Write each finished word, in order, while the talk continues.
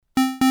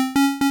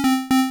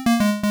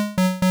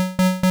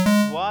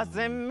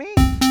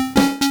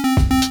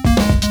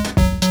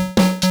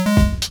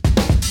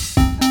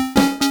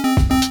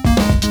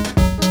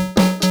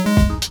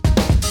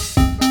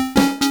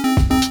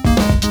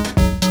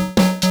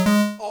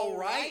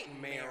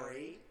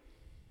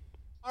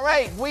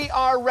Great, we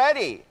are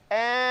ready.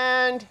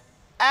 And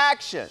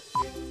action.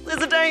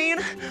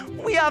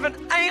 Lizardine, we have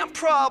an ant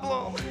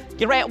problem.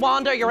 Your Aunt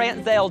Wanda, your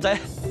Aunt Zelda.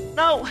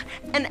 No,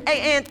 an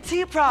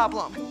ANT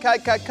problem.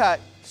 Cut.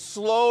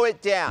 Slow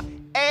it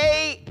down.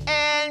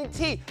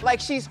 A-N-T, like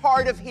she's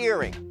hard of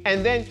hearing.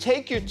 And then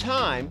take your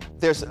time.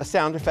 There's a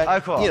sound effect.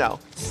 Oh, cool. You know,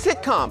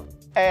 sitcom.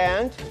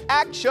 And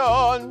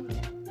action.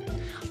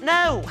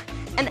 No,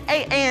 an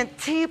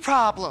ANT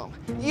problem.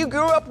 You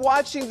grew up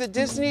watching the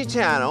Disney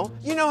Channel.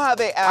 You know how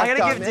they act. I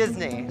gotta on give it.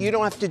 Disney. You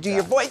don't have to do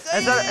your voice.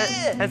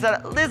 Instead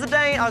of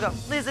Lizardine, I'll go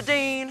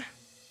Lizardine.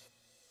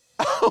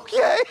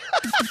 Okay.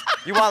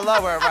 You want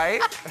lower,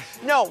 right?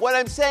 No, what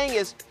I'm saying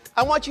is,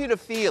 I want you to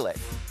feel it.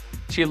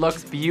 She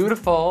looks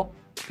beautiful,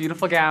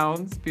 beautiful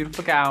gowns,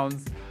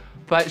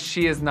 but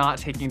she is not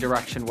taking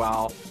direction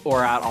well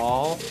or at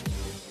all.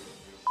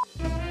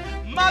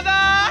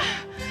 Mother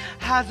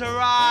has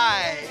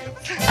arrived.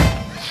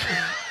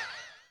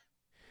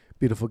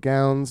 Beautiful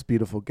gowns.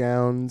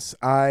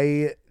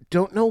 I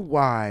don't know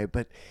why,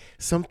 but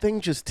something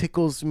just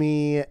tickles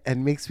me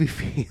and makes me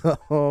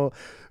feel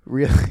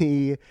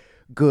really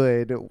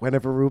good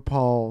whenever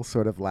RuPaul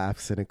sort of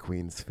laughs in a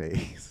queen's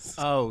face.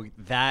 Oh,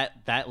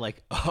 that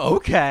like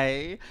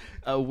okay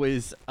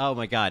was, oh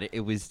my god,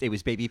 it was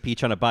Baby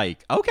Peach on a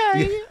bike.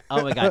 Okay.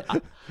 Oh my god.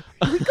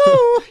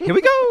 Here we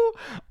go.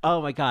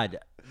 Oh my god.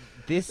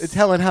 It's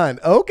Helen Hunt.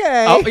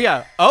 Okay. Oh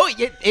yeah. Oh,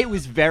 it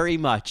was very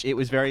much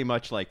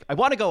like, I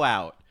want to go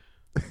out.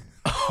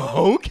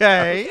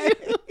 Okay.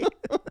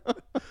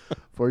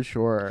 For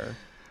sure.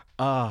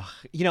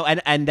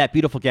 And that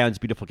beautiful gowns.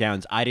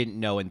 I didn't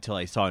know until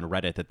I saw on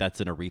Reddit that that's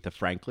an Aretha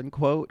Franklin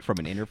quote from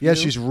an interview. Yeah,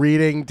 she's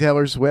reading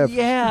Taylor Swift.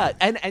 Yeah,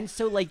 and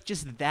so like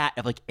just that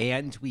of like,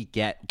 and we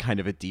get kind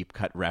of a deep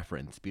cut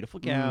reference.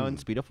 Beautiful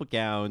gowns.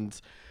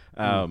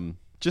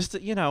 Just a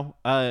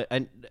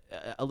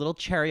little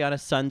cherry on a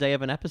Sunday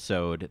of an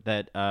episode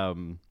that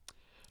I'm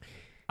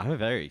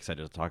very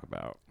excited to talk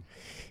about.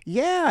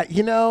 Yeah,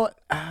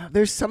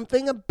 there's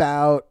something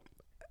about.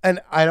 And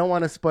I don't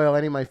want to spoil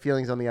any of my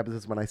feelings on the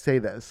episodes when I say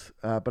this,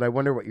 but I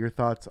wonder what your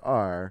thoughts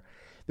are.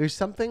 There's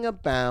something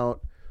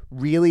about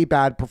really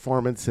bad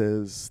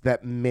performances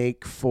that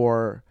make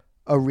for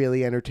a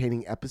really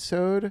entertaining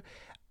episode.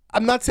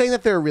 I'm not saying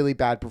that there are really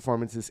bad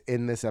performances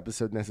in this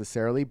episode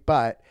necessarily,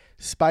 but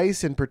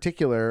Spice in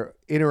particular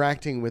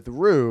interacting with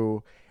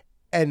Rue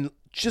and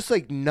just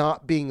like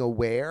not being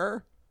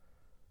aware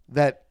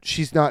that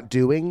she's not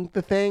doing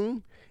the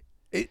thing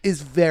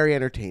is very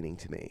entertaining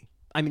to me.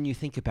 I mean, you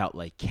think about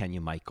like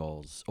Kenya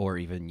Michaels, or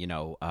even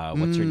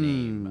what's her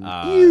name?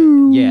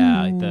 Madame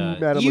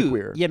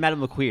LaQueer. Yeah,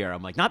 Madame LaQueer.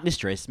 I'm like, not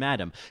Mistress,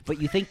 Madame. But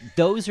you think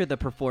those are the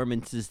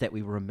performances that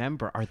we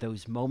remember, are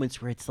those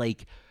moments where it's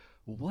like,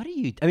 what are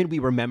you? I mean, we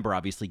remember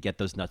obviously Get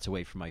Those Nuts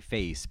Away From My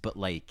Face, but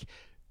like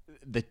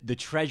the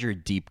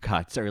treasured deep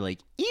cuts are like,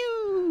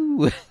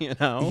 ew,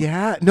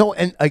 Yeah, no,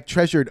 and like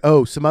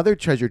some other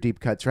treasure deep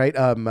cuts, right?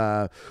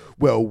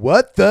 Well,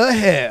 what the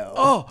hell?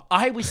 Oh,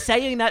 I was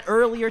saying that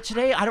earlier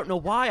today. I don't know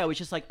why. I was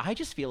just like, I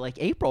just feel like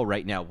April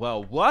right now.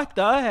 Well, what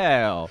the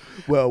hell?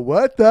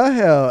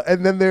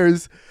 And then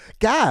there's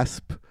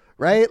Gasp,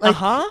 right? Like,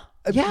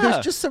 yeah.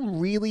 There's just some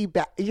really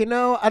bad,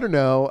 I don't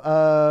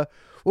know.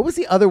 What was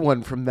the other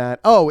one from that?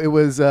 Oh, it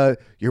was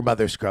Your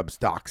Mother Scrubs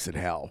Docks in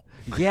Hell.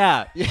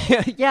 Yeah.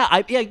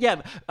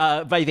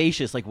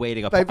 Vivacious, like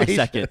waiting a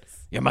second.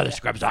 Your Mother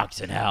Scrubs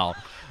Docks in Hell.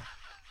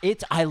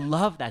 I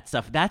love that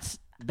stuff. That's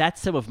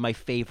some of my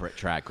favorite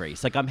Drag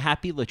Race. Like, I'm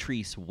happy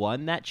Latrice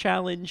won that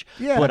challenge,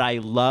 but I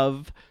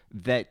love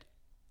that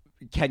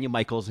Kenya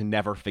Michaels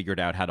never figured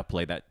out how to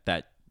play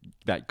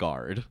that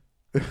guard.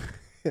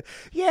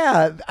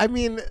 Yeah, I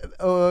mean,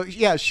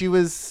 she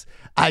was.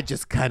 I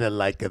just kind of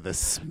like the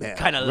smell.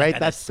 Right?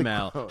 That's the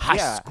smell. High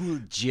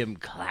school gym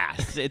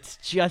class. It's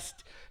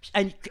just.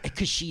 And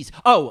because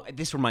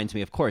this reminds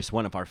me, of course,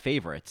 one of our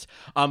favorites.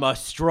 I'm a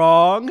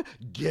strong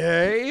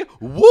gay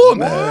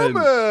woman.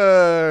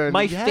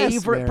 My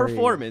favorite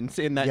performance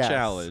in that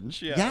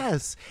challenge. Yeah.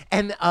 Yes.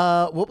 And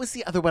what was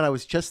the other one I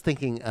was just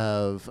thinking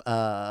of?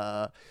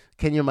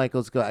 Kenya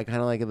Michaels go, I kind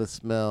of like the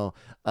smell.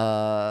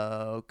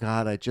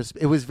 God,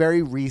 it was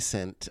very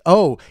recent.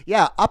 Oh,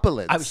 yeah,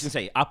 Opulence. I was going to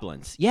say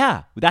Opulence.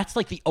 Yeah, that's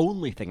like the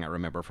only thing I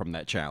remember from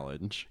that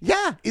challenge.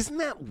 Yeah, isn't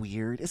that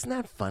weird? Isn't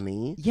that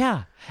funny?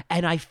 Yeah,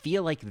 and I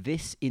feel like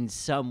in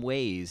some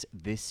ways,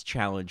 this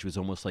challenge was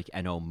almost like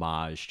an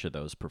homage to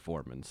those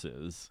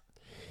performances.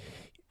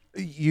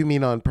 You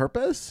mean on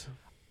purpose?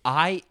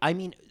 I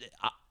guess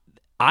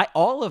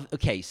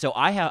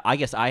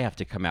I have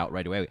to come out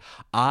right away.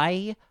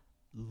 I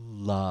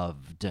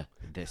loved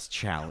this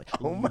challenge.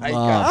 Oh my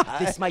God.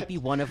 This might be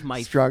one of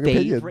my Strong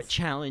favorite opinions.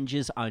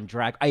 challenges on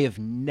drag. I have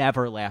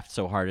never laughed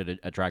so hard at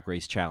a Drag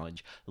Race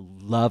challenge.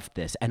 Loved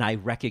this. And I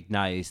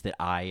recognize that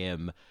I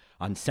am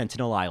on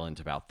Sentinel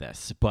Island about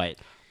this, but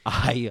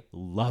I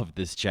love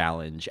this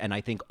challenge. And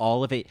I think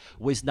all of it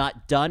was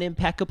not done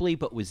impeccably,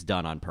 but was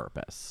done on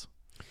purpose.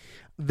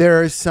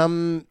 There are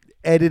some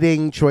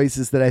editing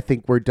choices that I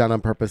think were done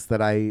on purpose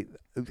that I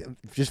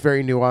just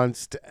very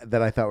nuanced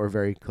that I thought were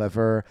very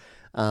clever.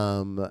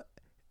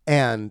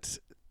 And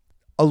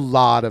a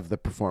lot of the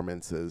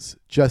performances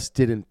just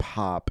didn't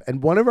pop.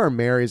 And one of our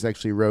Marys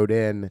actually wrote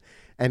in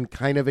and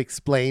kind of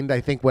explained, I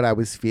think, what I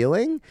was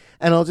feeling.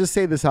 And I'll just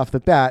say this off the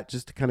bat,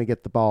 just to kind of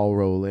get the ball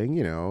rolling,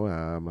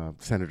 I'm a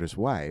senator's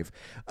wife.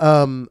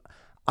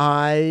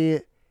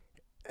 The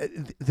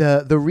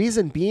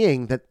reason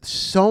being that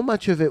so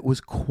much of it was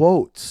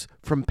quotes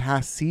from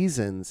past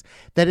seasons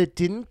that it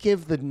didn't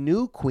give the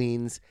new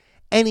queens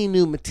any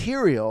new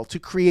material to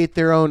create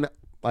their own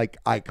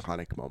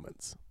iconic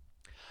moments.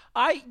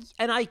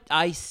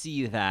 I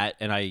see that,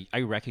 and I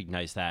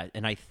recognize that,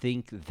 and I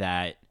think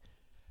that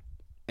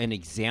an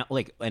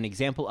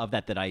example of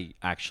that I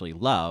actually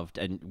loved,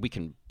 and we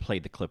can play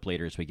the clip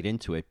later as we get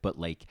into it, but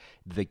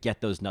the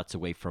Get Those Nuts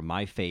Away From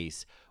My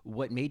Face,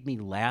 what made me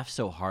laugh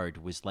so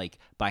hard was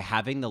by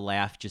having the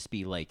laugh just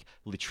be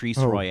Latrice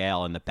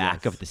Royale in the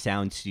back of the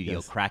sound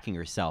studio cracking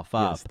herself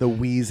up. Yes, the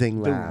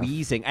wheezing laugh. The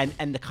wheezing,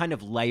 and the kind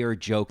of layer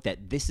joke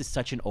that this is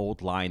such an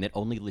old line that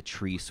only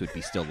Latrice would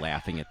be still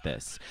laughing at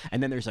this.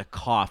 And then there's a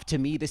cough. To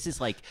me, this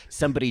is like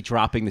somebody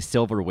dropping the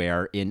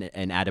silverware in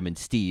Adam and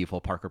Steve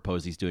while Parker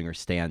Posey's doing her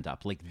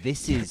stand-up.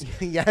 This is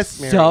yes,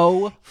 Mary.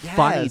 So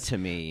funny to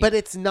me. But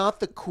it's not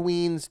the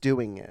queens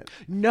doing it.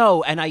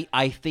 No, and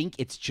I think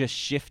it's just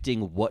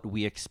shifting what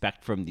we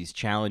expect from these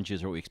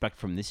challenges or what we expect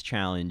from this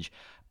challenge.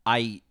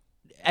 And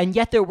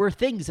yet there were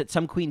things that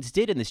some queens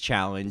did in this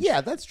challenge. Yeah,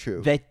 that's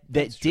true. That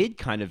did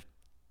kind of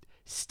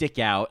stick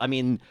out. I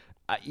mean,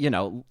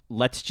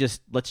 let's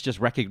just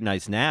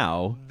recognize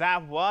now.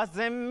 That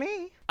wasn't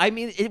me. I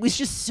mean, it was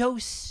just so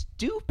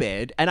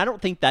stupid, and I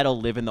don't think that'll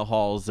live in the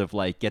halls of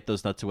Get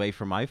Those Nuts Away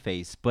From My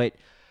Face. But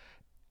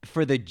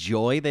for the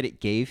joy that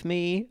it gave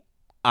me,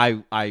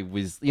 I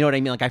was, you know what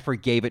I mean? I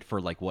forgave it for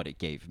what it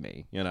gave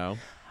me.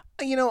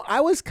 I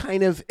was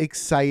kind of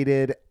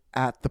excited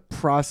at the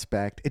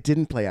prospect. It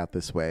didn't play out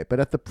this way, but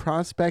at the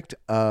prospect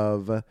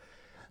of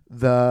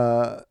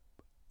the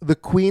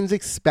queens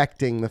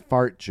expecting the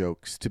fart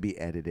jokes to be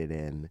edited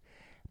in,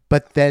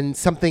 but then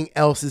something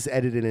else is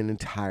edited in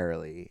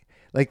entirely.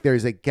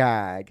 There's a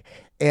gag,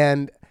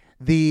 and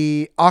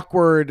the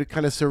awkward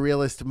kind of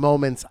surrealist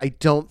moments, I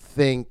don't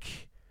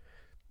think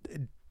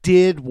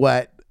did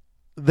what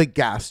the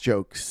gas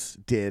jokes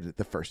did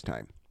the first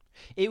time.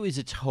 It was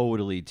a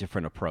totally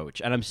different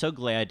approach, and I'm so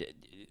glad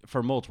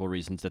for multiple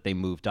reasons that they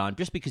moved on,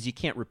 just because you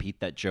can't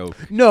repeat that joke.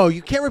 No,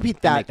 you can't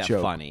repeat that make joke.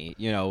 That funny,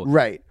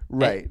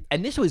 Right.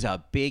 And this was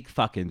a big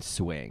fucking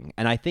swing,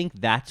 and I think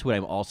that's what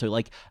I'm also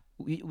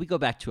we go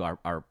back to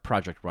our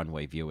Project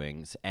Runway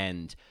viewings,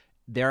 and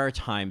there are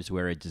times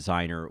where a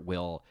designer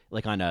will,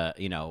 on a,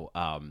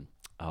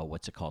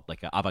 what's it called?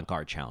 An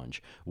avant-garde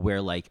challenge, where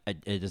a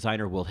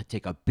designer will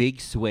take a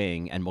big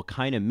swing and will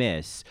kind of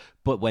miss,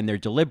 but when they're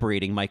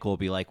deliberating, Michael will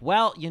be like,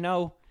 well,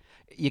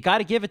 you got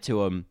to give it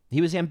to him. He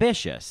was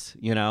ambitious,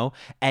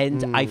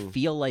 and I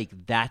feel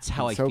like that's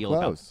how I feel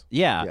about.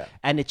 Yeah,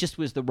 and it just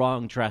was the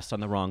wrong dress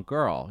on the wrong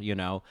girl,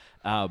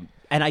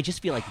 and I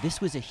just feel like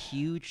this was a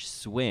huge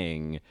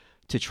swing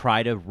to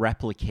try to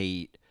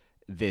replicate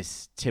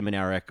this Tim and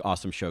Eric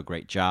awesome show,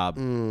 great job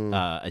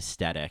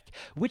aesthetic,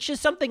 which is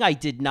something I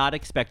did not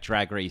expect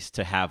Drag Race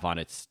to have on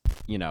its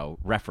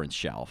reference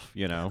shelf.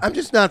 I'm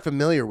just not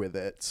familiar with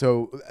it,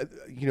 so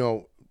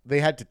they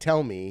had to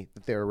tell me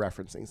that they were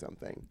referencing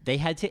something. They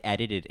had to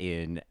edit it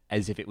in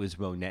as if it was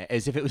Monet,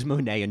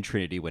 and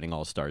Trinity winning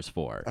All Stars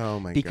 4. Oh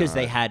my god! Because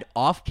they had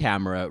off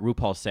camera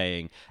RuPaul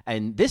saying,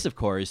 and this of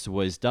course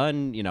was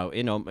done,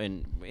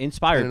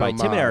 inspired by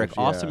Tim and Eric,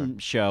 awesome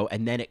show,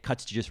 and then it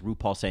cuts to just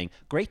RuPaul saying,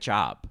 "Great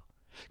job."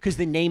 Because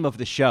the name of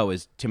the show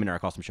is Tim and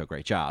Eric Awesome Show,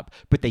 Great Job.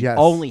 But they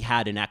only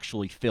had an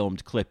actually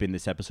filmed clip in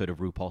this episode of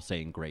RuPaul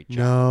saying great job.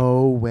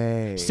 No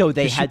way. So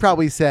she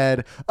probably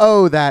said,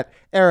 "Oh, that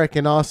Eric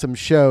and Awesome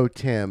Show,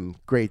 Tim,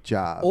 great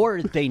job."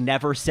 Or they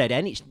never said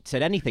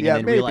anything Yeah, and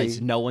then maybe.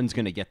 realized no one's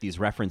going to get these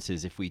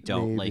references if we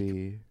don't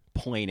Maybe.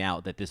 point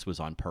out that this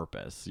was on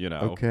purpose,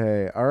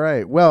 Okay, all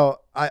right.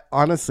 Well, I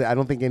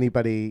don't think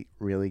anybody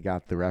really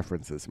got the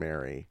references,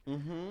 Mary.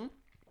 Mm-hmm.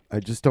 I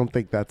just don't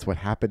think that's what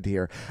happened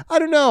here. I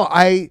don't know.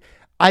 I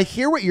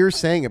hear what you're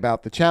saying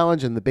about the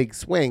challenge and the big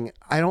swing.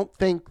 I don't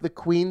think the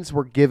queens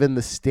were given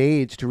the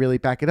stage to really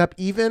back it up.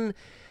 Even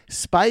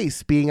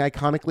Spice being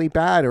iconically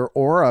bad or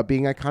Aura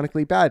being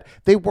iconically bad,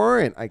 they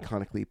weren't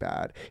iconically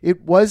bad.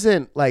 It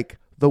wasn't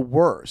the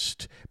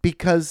worst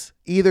because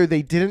either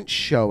they didn't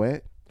show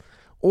it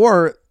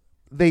or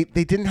they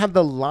didn't have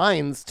the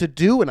lines to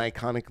do an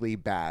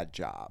iconically bad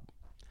job.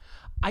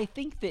 I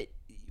think that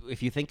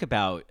if you think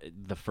about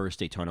the first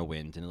Daytona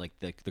Wind and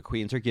the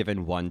queens are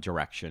given one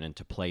direction and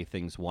to play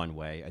things one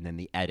way, and then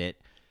the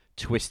edit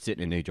twists it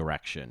in a new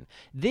direction.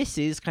 This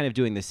is kind of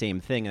doing the same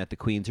thing, that the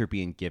queens are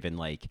being given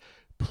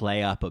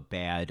play up a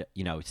bad,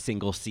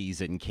 single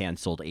season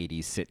canceled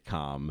 80s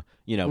sitcom,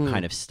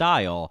 kind of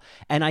style.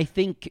 And I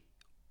think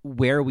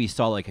where we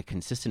saw a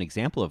consistent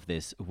example of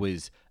this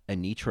was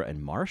Anitra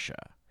and Marsha,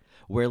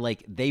 where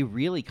they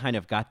really kind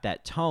of got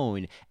that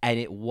tone, and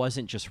it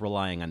wasn't just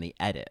relying on the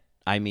edit.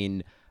 I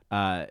mean,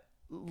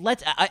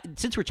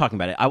 since we're talking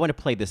about it, I want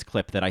to play this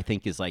clip that I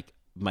think is like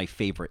my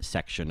favorite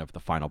section of the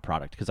final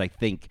product, because I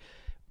think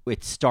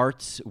it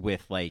starts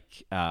with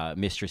like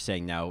Mistress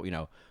saying, now,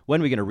 when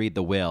are we going to read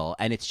the will?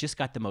 And it's just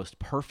got the most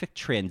perfect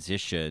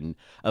transition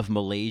of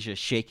Malaysia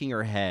shaking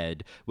her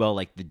head while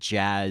like the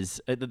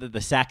jazz,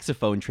 the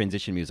saxophone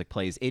transition music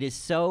plays. It is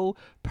so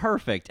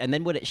perfect. And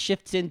then what it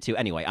shifts into,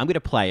 anyway, I'm going to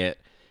play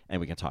it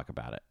and we can talk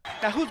about it.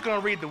 Now, who's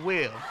going to read the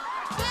will?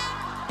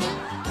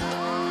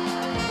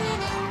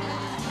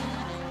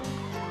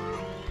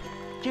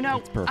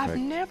 I've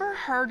never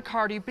heard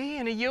Cardi B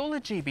in a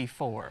eulogy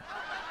before.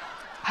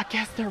 I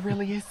guess there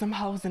really is some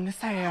hoes in this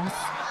house.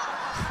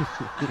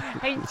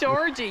 Hey,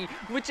 Georgie,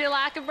 would you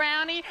like a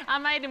brownie? I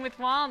made them with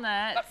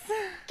walnuts.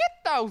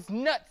 Get those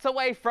nuts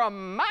away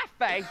from my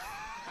face.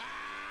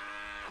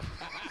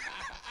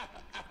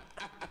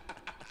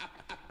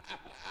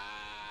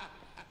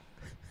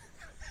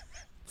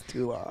 It's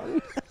too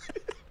long.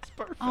 It's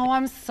perfect. Oh,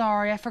 I'm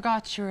sorry. I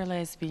forgot you were a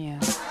lesbian.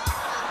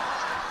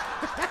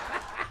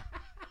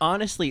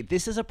 Honestly,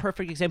 this is a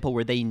perfect example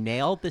where they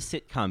nailed the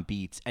sitcom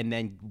beats and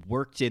then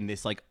worked in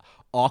this like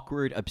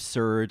awkward,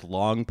 absurd,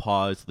 long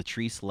pause,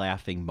 Latrice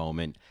laughing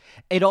moment.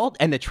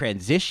 And the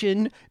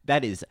transition,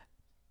 that is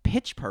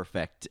pitch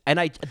perfect. And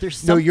there's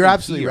something No, you're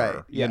absolutely here,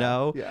 right. you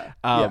know? Yeah.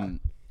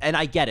 And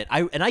I get it.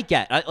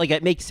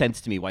 It makes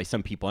sense to me why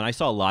some people, and I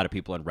saw a lot of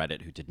people on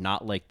Reddit who did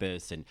not like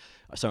this, and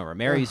some of our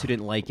Marys who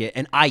didn't like it.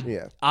 And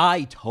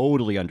I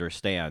totally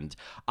understand.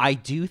 I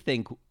do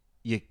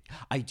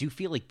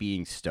feel like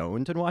being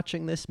stoned and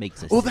watching this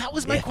makes a Well, that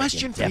was my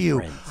question for you.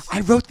 difference.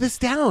 I wrote this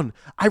down.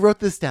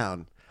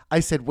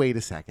 I said, wait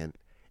a second.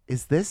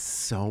 Is this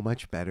so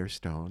much better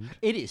stoned?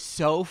 It is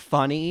so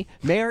funny.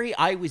 Mary,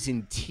 I was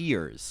in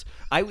tears.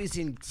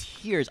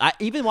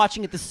 Even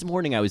watching it this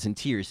morning, I was in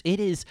tears. It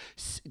is,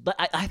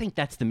 I think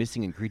that's the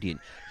missing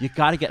ingredient. You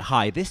got to get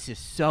high. This is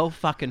so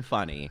fucking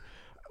funny.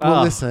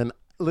 Well, listen.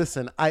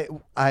 I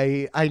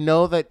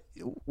know that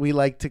we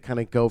like to kind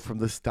of go from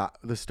the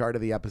start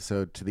of the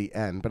episode to the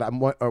end, but I'm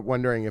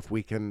wondering if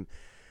we can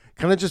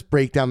kind of just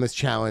break down this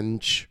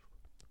challenge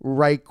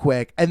right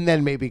quick and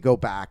then maybe go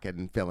back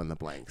and fill in the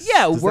blanks.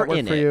 Yeah, Does we're that work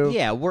in for it. you?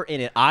 Yeah, we're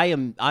in it.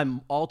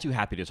 I'm all too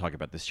happy to talk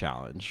about this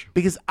challenge.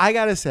 Because I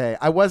gotta say,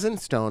 I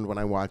wasn't stoned when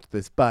I watched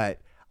this,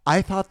 but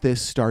I thought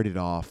this started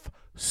off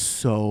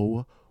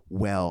so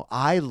well.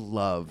 I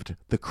loved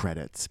the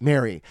credits.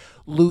 Mary,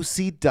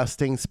 Lucy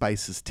dusting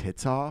Spice's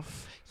tits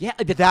off. Yeah,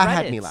 that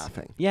had me credits.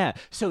 laughing. Yeah,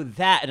 so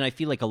that, and I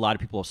feel like a lot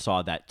of people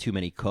saw that Too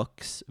Many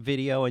Cooks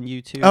video on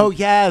YouTube. Oh,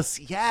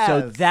 yes.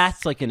 So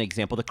that's like an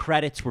example. The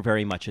credits were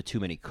very much a Too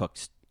Many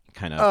Cooks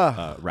kind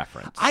of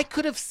reference. I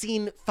could have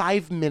seen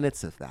 5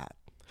 minutes of that.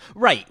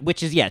 Right,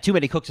 which is, Too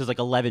Many Cooks is like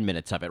 11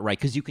 minutes of it, right?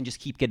 Because you can just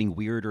keep getting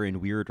weirder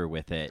and weirder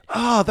with it.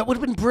 Oh, that would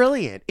have been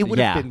brilliant. It would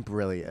have been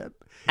brilliant.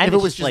 And if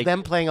it was just like,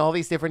 them playing all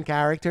these different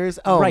characters,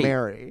 right.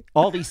 Mary.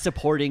 All these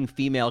supporting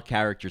female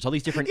characters, all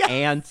these different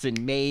aunts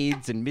and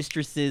maids and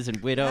mistresses and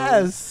widows.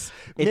 Yes.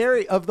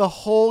 Mary, of the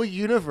whole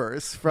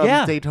universe from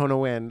Daytona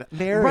Wind.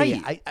 Mary,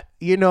 right.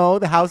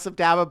 The House of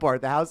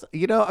Davenport,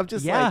 I'm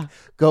just like,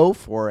 go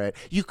for it.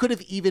 You could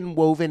have even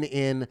woven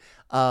in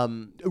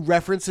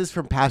references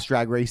from past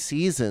Drag Race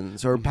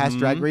seasons or past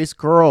Drag Race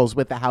girls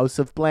with the House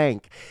of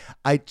Blank.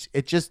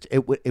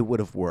 It would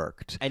have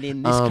worked. And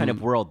in this kind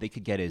of world, they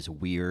could get as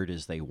weird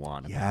as they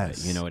want about it.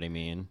 Yes. You know what I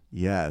mean?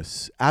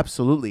 Yes,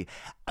 absolutely.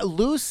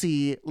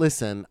 Lucy,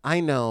 listen,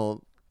 I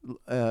know,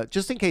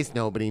 just in case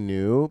nobody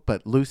knew,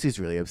 but Lucy's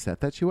really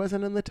upset that she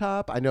wasn't in the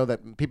top. I know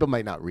that people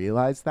might not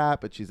realize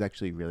that, but she's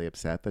actually really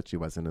upset that she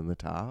wasn't in the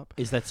top.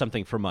 Is that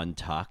something from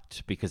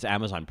Untucked? Because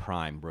Amazon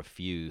Prime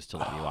refused to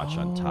let me watch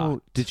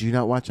Untucked. Did you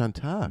not watch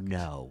Untucked?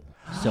 No.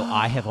 So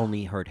I have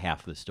only heard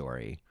half the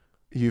story.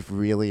 You've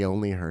really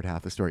only heard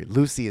half the story.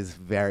 Lucy is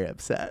very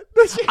upset.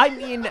 I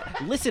mean,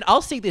 listen,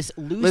 I'll say this.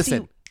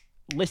 Lucy...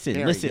 Listen,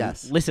 Mary, listen,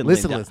 yes. listen,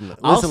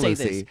 I'll say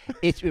Lucy.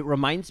 this. It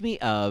reminds me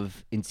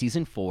of, in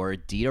season 4,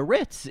 Dita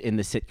Ritz in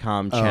the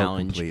sitcom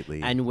challenge.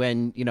 Completely. And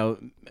when,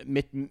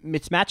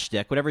 Mitch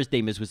Matchstick, whatever his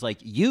name is, was like,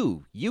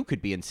 you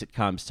could be in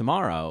sitcoms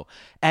tomorrow.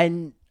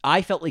 And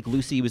I felt like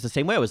Lucy was the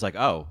same way. I was like,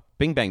 oh,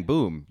 bing, bang,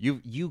 boom.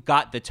 You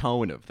got the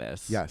tone of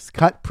this. Yes.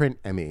 Cut, print,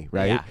 Emmy,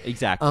 right? Yeah,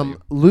 exactly.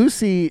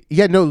 Lucy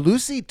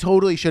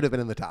totally should have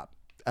been in the top.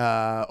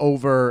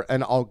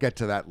 And I'll get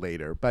to that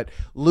later. But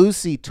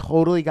Lucy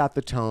totally got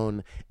the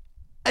tone,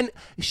 and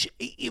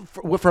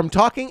from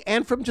talking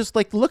and from just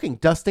like looking,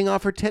 dusting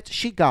off her tits,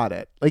 she got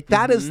it. Like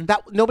that is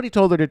that nobody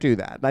told her to do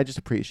that, and I just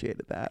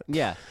appreciated that.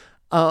 Yeah.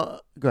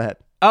 Go ahead.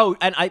 Oh,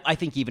 and I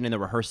think even in the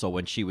rehearsal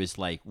when she was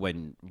like,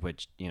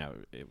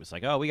 it was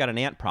like, oh, we got an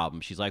ant problem.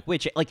 She's like,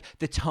 which, like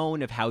the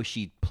tone of how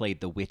she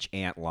played the witch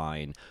ant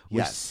line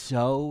was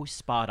so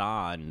spot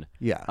on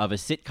of a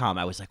sitcom.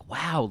 I was like,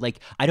 wow, like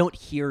I don't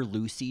hear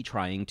Lucy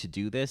trying to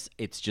do this.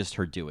 It's just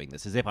her doing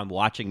this as if I'm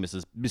watching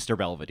Mrs.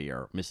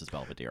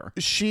 Belvedere.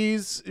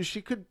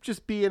 She could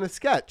just be in a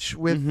sketch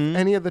with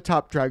any of the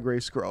top Drag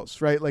Race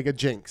girls, right? Like a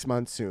Jinx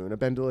Monsoon, a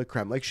Ben de la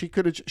Creme. Like she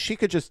could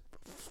just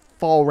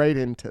fall right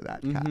into that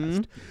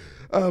cast.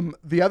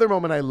 The other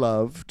moment I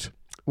loved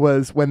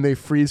was when they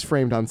freeze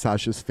framed on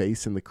Sasha's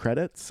face in the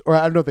credits. Or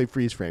I don't know if they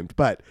freeze framed,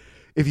 but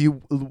if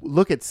you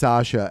look at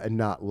Sasha and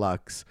not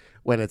Lux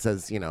when it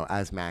says,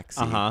 as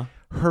Maxie,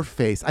 her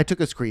face, I took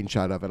a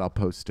screenshot of it. I'll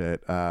post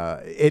it.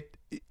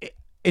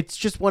 It's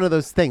just one of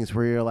those things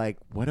where you're like,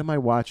 what am I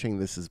watching?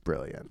 This is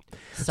brilliant.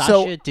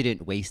 Sasha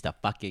didn't waste a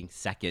fucking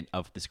second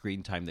of the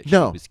screen time that she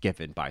was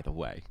given, by the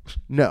way.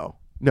 No.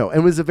 And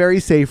it was a very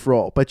safe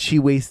role, but she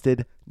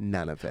wasted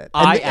none of it.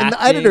 And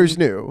the editors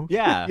knew.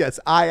 Yeah. Yes,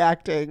 eye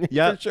acting,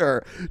 for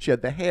sure. She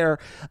had the hair.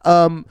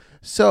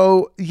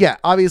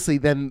 Obviously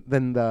then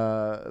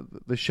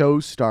the show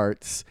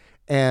starts,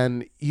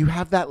 and you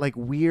have that like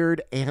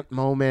weird ant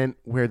moment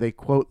where they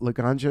quote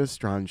Laganja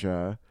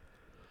Estranja.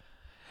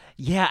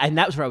 Yeah, and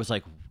that was where I was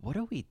like, what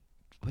are we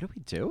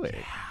doing?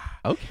 Yeah.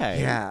 Okay.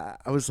 Yeah.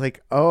 I was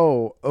like,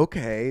 oh,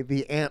 okay.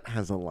 The ant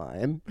has a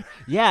line.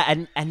 Yeah,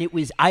 and it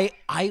was I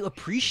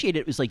appreciate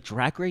it. It was like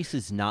Drag Race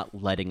is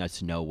not letting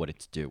us know what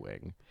it's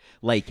doing.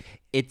 Like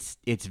it's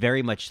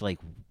very much like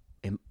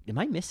am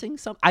I missing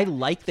something? I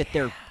like that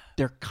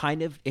they're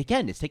kind of,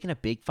 again, it's taking a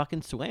big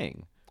fucking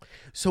swing.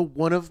 So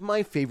one of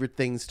my favorite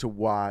things to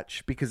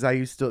watch, because I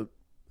used to,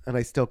 and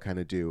I still kind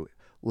of do,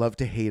 love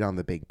to hate on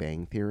the Big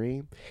Bang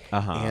Theory.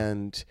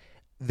 And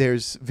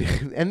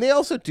and they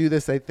also do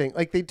this, I think,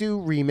 like they do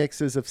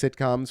remixes of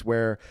sitcoms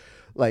where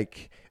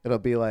like it'll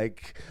be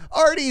like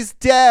Artie's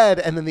dead,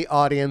 and then the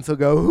audience will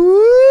go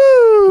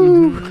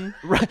whoo.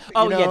 Right.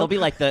 Oh yeah, there'll be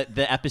like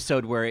the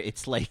episode where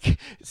it's like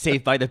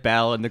Saved by the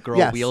Bell and the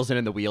girl wheels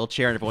in the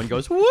wheelchair and everyone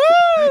goes woo.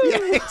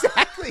 Yeah,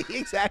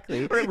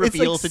 exactly. Or it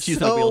reveals that she's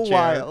in a wheelchair.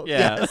 Wild.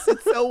 Yeah. Yes,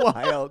 it's so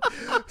wild.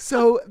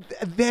 So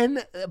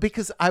then,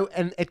 because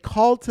it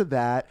called to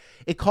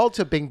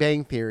Big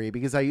Bang Theory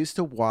because I used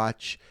to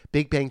watch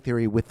Big Bang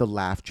Theory with the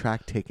laugh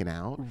track taken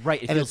out.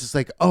 Right. And it's just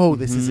like, oh,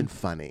 this isn't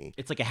funny.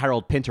 It's like a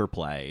Harold Pinter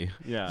play.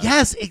 Yeah.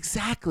 Yes,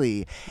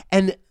 exactly.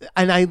 And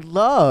I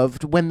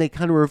loved when they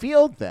kind of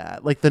revealed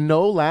that, like the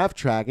no laugh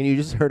track, and you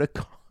just heard a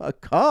cough.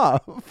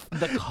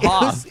 The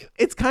cough.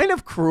 It's kind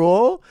of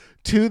cruel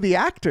to the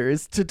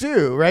actors to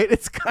do, right?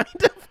 It's kind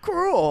of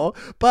cruel,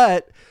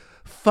 but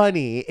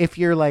funny if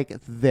you're like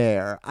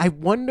there. I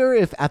wonder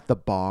if at the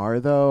bar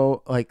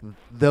though, like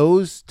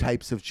those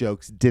types of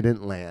jokes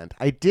didn't land.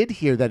 I did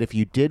hear that if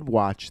you did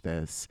watch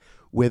this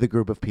with a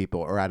group of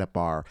people or at a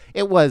bar,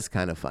 it was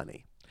kind of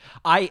funny.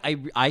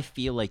 I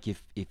feel like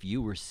if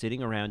you were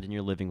sitting around in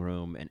your living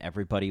room and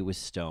everybody was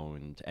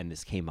stoned and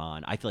this came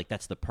on, I feel like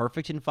that's the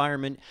perfect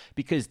environment,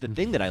 because the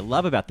thing that I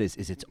love about this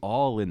is it's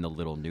all in the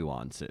little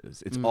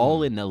nuances. It's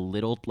all in the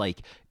little,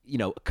 like,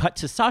 cut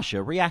to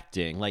Sasha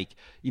reacting, like,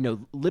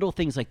 little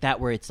things like that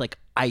where it's like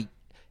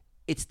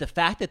it's the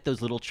fact that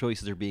those little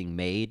choices are being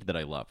made that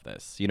I love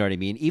this. You know what I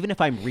mean? Even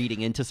if I'm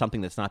reading into something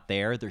that's not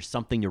there, there's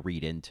something to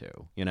read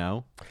into,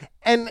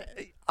 And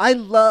I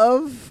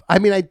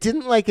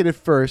didn't like it at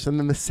first, and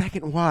then the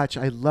second watch,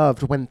 I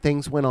loved when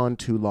things went on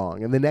too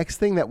long. And the next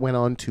thing that went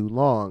on too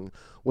long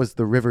was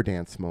the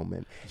Riverdance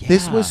moment. Yeah.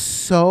 This was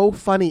so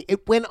funny.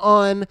 It went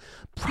on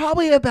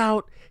probably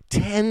about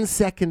 10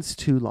 seconds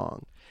too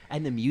long.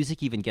 And the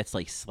music even gets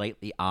like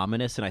slightly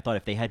ominous. And I thought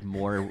if they had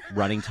more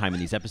running time in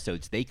these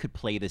episodes, they could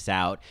play this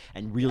out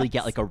and really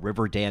get like a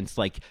Riverdance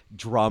like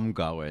drum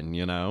going,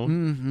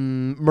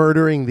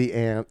 Murdering the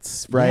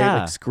ants, right? Yeah.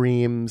 Like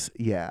screams.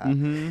 Yeah.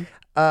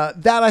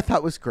 That I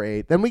thought was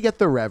great. Then we get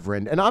the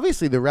Reverend. And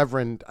obviously the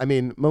Reverend,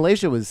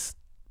 Malaysia was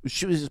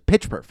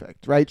pitch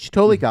perfect, right? She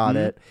totally got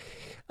it.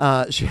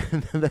 She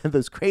had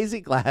those crazy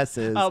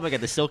glasses. Oh my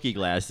God, the silky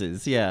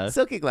glasses. Yeah.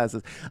 Silky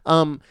glasses.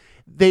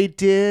 They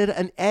did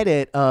an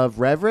edit of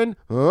Reverend,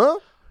 and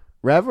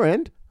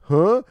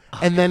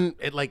then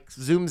it like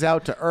zooms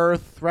out to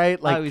Earth, right?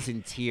 Like I was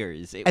in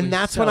tears.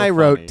 That's so when I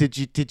wrote,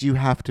 funny. Did you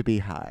have to be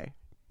high?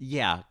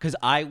 Yeah, because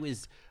I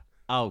was.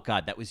 Oh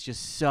God, that was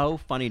just so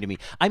funny to me.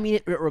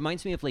 It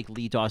reminds me of like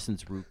Lee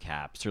Dawson's Root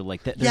Caps, or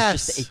like that.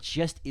 Yes, it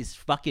just is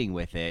fucking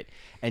with it,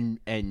 and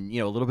a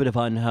little bit of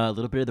Unha, a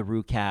little bit of the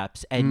Root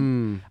Caps,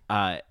 and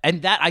that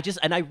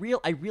I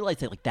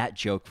realized that like that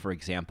joke, for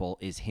example,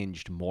 is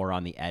hinged more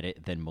on the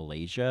edit than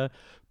Malaysia,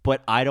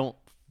 but I don't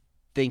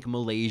think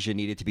Malaysia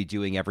needed to be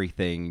doing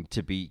everything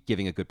to be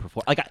giving a good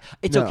performance. Like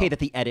it's okay that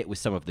the edit was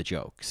some of the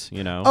jokes,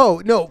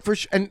 Oh no, for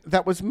sure, and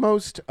that was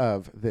most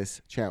of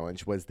this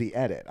challenge was the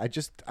edit.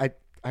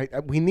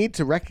 We need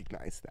to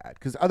recognize that,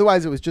 because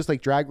otherwise it was just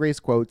like Drag Race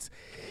quotes,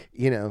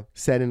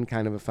 said in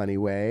kind of a funny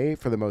way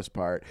for the most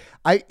part.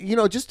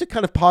 Just to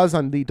kind of pause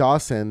on Lee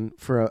Dawson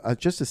for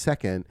just a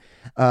second.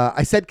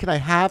 I said, can I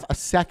have a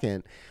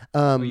second?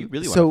 You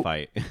really want to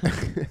fight?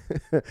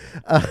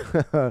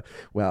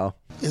 Well,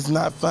 it's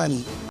not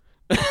funny.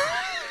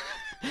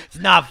 It's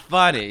not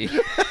funny.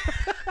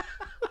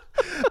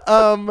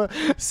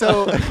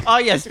 So. Oh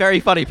yes, very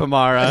funny,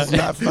 Pamara. It's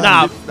not funny.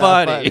 Not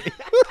funny.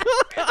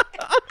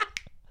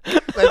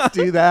 Let's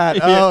do that.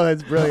 Oh,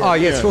 that's brilliant. Oh,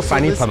 yeah, it's so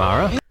funny,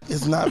 Pamara.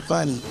 It's not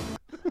funny.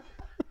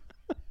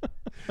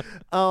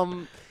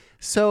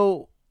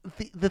 So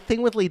the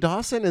thing with Lee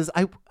Dawson is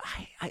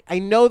I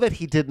know that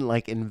he didn't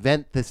like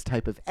invent this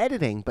type of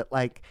editing, but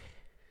like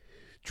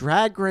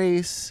Drag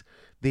Race,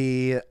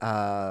 the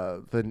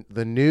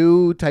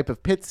new type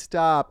of pit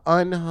stop,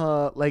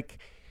 like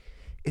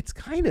it's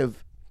kind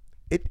of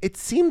it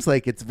seems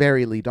like it's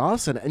very Lee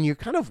Dawson, and you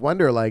kind of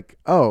wonder like,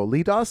 oh,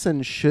 Lee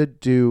Dawson could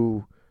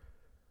do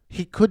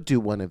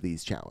one of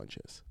these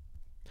challenges.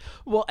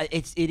 Well,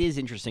 it is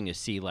interesting to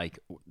see like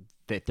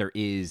that there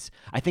is.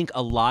 I think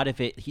a lot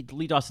of it.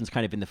 Lee Dawson's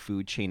kind of in the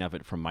food chain of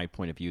it from my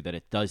point of view. That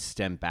it does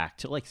stem back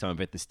to like some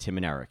of it, this Tim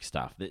and Eric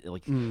stuff,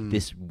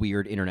 this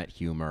weird internet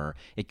humor.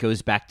 It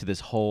goes back to this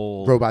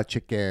whole Robot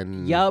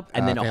Chicken. Yep,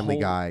 and then a Family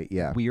whole Guy.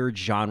 Yeah, weird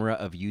genre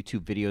of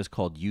YouTube videos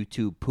called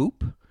YouTube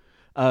Poop.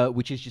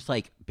 Which is just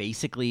like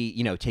basically,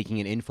 you know,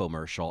 taking an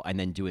infomercial and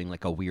then doing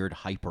like a weird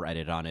hyper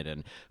edit on it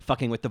and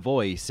fucking with the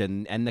voice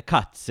and the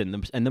cuts and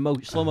the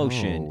slow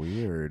motion. Oh,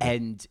 weird.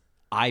 And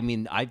I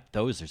mean,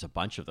 there's a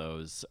bunch of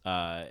those.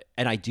 And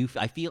I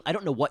feel, I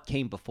don't know what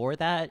came before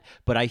that,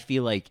 but I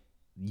feel like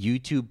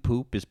YouTube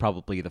Poop is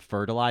probably the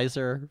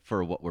fertilizer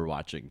for what we're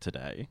watching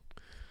today.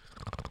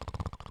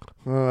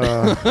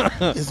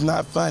 It's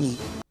not funny.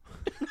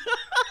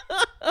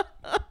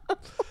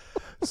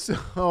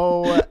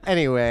 So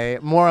anyway,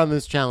 more on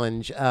this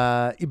challenge.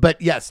 But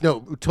yes,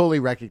 no, totally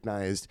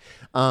recognized.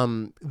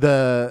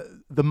 The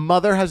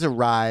mother has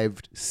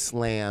arrived.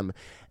 Slam.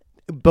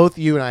 Both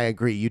you and I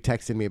agree. You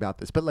texted me about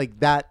this, but like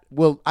I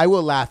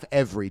will laugh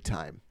every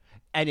time.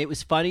 And it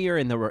was funnier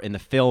in the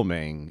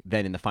filming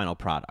than in the final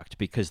product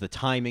because the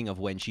timing of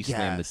when she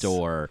slammed the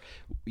door,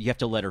 you have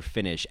to let her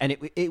finish, and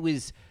it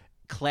was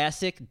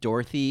classic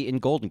Dorothy in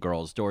Golden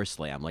Girls door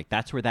slam. Like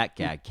that's where that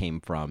gag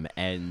came from,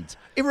 and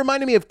it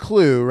reminded me of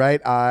Clue,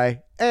 right?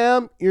 I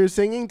am your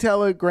singing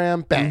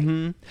telegram, bang.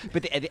 Mm-hmm.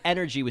 But the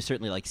energy was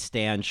certainly like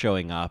Stan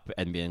showing up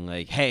and being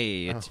like,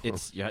 "Hey,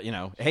 it's you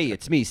know, hey,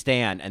 it's me,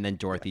 Stan," and then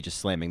Dorothy just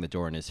slamming the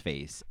door in his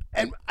face.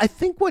 And I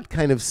think what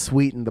kind of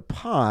sweetened the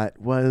pot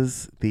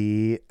was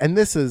and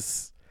this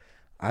is,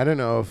 I don't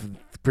know if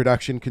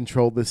production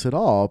controlled this at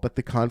all, but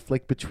the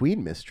conflict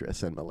between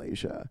Mistress and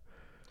Malaysia.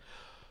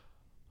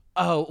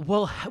 Oh,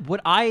 well,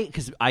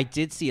 because I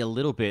did see a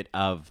little bit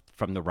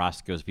from the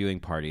Roscoe's viewing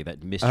party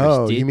that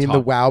Mistress did you mean the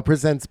Wow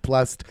Presents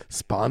Plus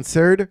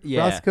sponsored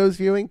Roscoe's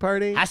viewing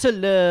party? House of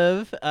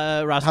Love,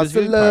 Roscoe's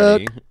viewing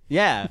party.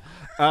 Yeah.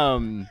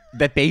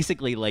 That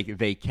basically, like,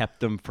 they kept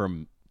them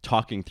from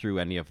talking through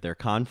any of their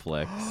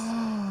conflicts.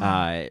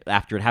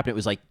 After it happened, it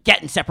was like,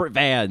 get in separate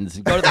vans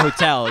and go to the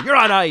hotel. You're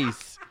on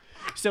ice.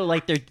 So,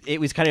 like, it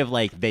was kind of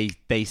like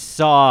they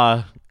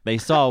saw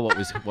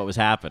what was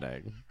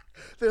happening.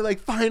 They're like,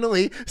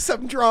 finally,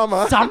 some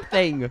drama.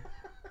 Something.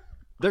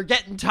 They're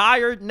getting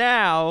tired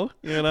now,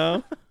 you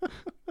know?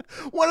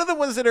 One of them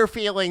was in her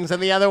feelings,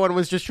 and the other one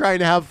was just trying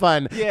to have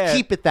fun. Yeah.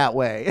 Keep it that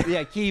way.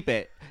 Yeah, keep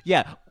it.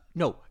 Yeah.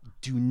 No,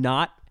 do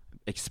not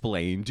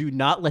explain. Do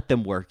not let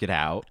them work it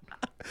out.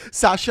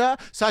 Sasha,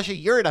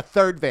 you're in a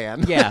third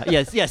van.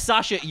 Yeah,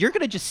 Sasha, you're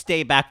going to just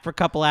stay back for a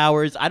couple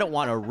hours. I don't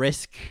want to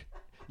risk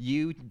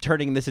you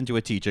turning this into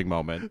a teaching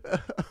moment.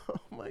 Oh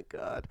my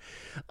God.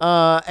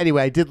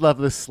 Anyway, I did love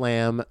the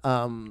slam.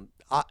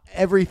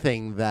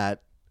 Everything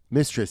that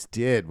Mistress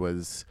did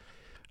was,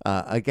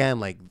 again,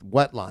 like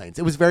what lines?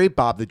 It was very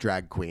Bob the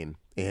Drag Queen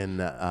in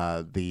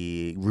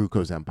the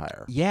Ruko's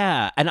Empire.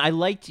 Yeah, and I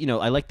liked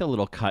the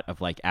little cut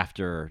of like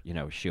after,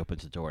 she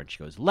opens the door and she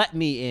goes, "Let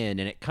me in,"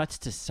 and it cuts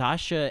to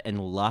Sasha and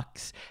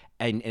Lux.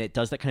 And it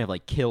does that kind of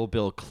like Kill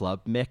Bill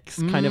club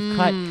mix kind of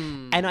cut.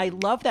 And I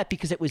love that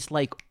because it was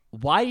like,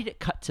 why did it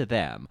cut to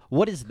them?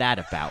 What is that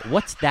about?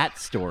 What's that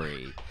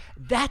story?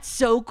 That's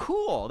so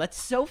cool. That's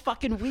so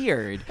fucking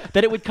weird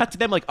that it would cut to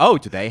them like, oh,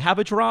 do they have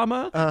a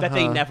drama that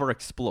they never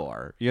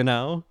explore,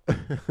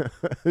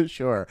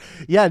 Sure.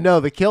 Yeah, no,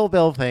 the Kill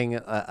Bill thing,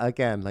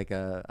 again, like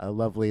a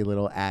lovely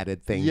little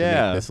added thing to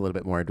make this a little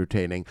bit more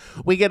entertaining.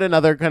 We get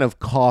another kind of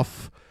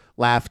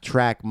laugh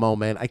track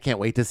moment. I can't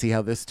wait to see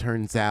how this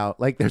turns out.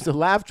 Like there's a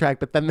laugh track,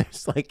 but then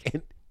there's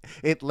like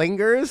it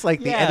lingers.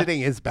 Like the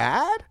editing is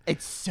bad.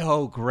 It's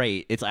so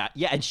great. It's like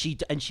and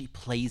she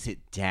plays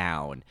it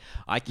down.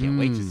 I can't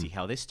wait to see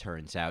how this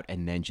turns out.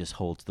 And then just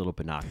holds little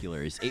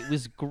binoculars. It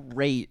was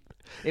great.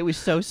 It was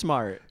so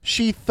smart.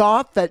 She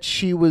thought that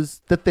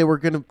they were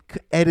gonna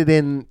edit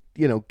in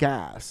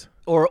gas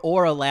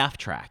or a laugh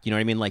track. You know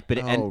what I mean? Like, but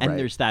and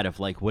there's that of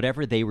like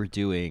whatever they were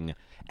doing.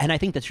 And I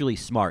think that's really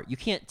smart. You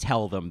can't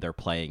tell them they're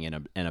playing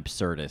an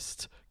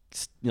absurdist,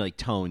 like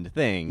toned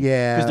thing.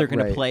 Yeah, because they're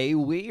going to play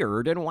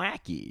weird and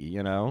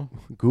wacky,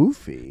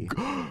 Goofy.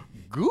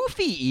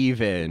 Goofy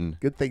even.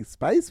 Good thing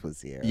Spice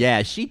was here.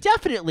 Yeah, she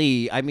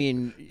definitely, I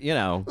mean,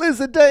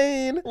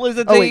 Lizardane.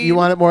 Lizardane. Oh, wait, you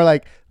want it more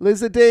like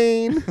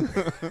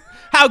Lizardane?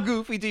 How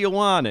goofy do you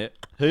want it?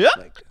 Oh,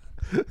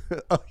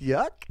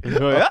 yuck.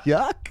 Oh,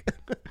 yuck.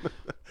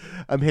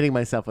 I'm hitting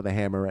myself with a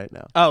hammer right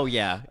now. Oh,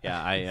 yeah.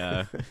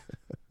 Yeah,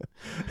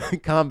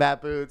 combat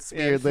boots,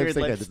 smeared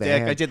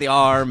lipstick. I did the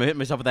arm. I hit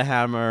myself with a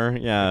hammer.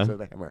 Yeah, with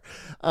a hammer.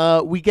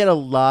 We get a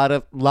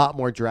lot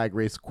more Drag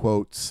Race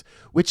quotes,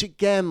 which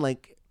again,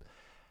 like,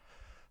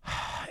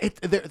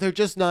 They're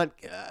just not.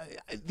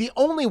 The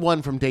only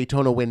one from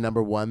Daytona Win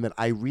 #1 that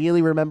I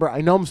really remember.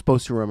 I know I'm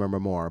supposed to remember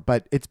more,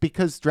 but it's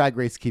because Drag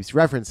Race keeps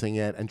referencing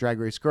it, and Drag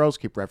Race girls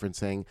keep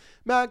referencing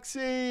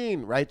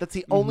Maxine. Right? That's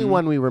the only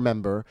one we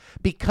remember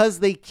because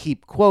they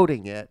keep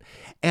quoting it,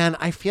 and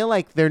I feel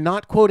like they're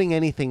not quoting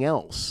anything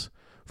else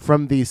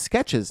from these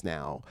sketches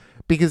now.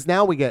 Because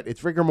now we get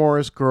it's rigor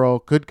mortis girl,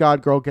 good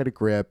God girl, get a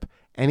grip.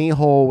 Any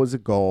hole was a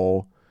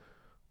goal.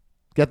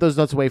 Get those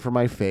nuts away from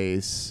my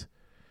face.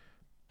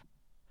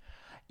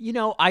 You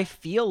know, I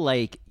feel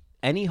like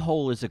any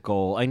hole is a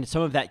goal. And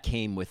some of that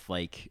came with,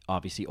 like,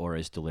 obviously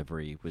Aura's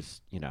delivery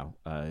was,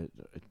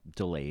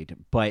 delayed.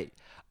 But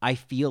I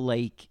feel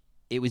like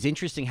it was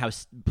interesting how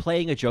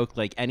playing a joke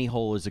like any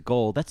hole is a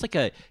goal, that's like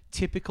a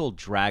typical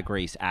Drag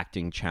Race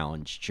acting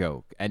challenge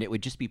joke. And it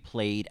would just be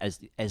played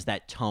as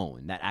that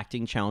tone that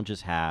acting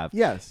challenges have.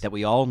 Yes. That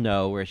we all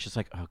know, where it's just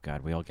like, oh,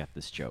 God, we all get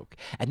this joke.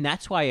 And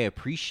that's why I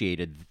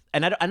appreciated,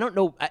 and I don't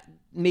know,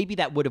 maybe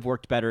that would have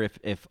worked better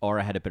if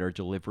Aura had a better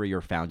delivery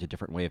or found a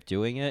different way of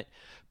doing it.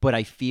 But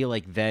I feel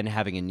like then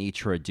having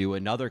Anitra do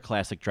another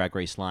classic Drag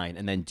Race line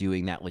and then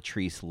doing that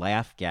Latrice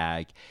laugh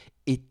gag,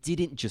 it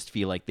didn't just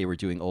feel like they were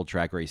doing old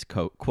Drag Race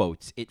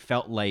quotes. It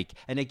felt like,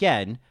 and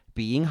again,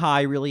 being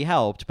high really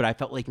helped, but I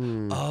felt like,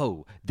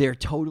 oh, they're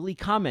totally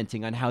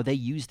commenting on how they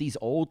use these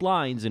old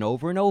lines and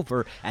over,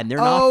 and they're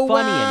not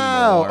funny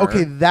anymore.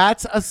 Okay,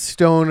 that's a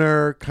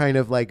stoner kind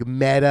of like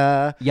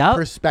meta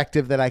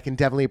perspective that I can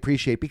definitely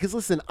appreciate. Because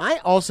listen, I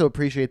also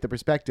appreciate the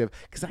perspective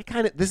because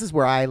this is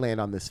where I land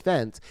on this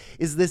fence,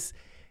 is this,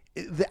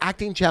 the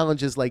acting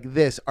challenges like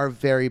this are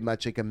very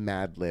much like a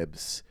Mad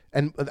Libs.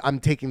 And I'm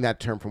taking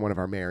that term from one of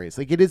our Marys.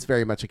 Like, it is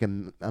very much like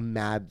a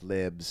Mad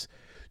Libs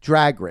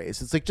Drag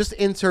Race. It's like, just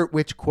insert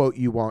which quote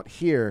you want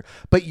here.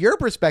 But your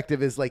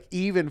perspective is like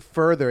even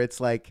further. It's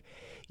like,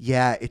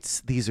 yeah,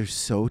 these are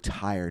so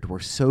tired.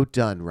 We're so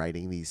done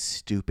writing these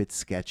stupid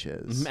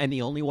sketches. And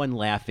the only one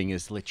laughing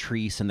is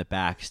Latrice in the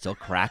back, still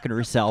cracking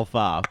herself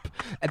up.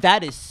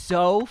 That is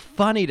so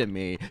funny to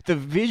me. The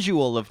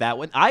visual of that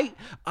one, I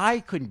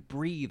couldn't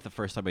breathe the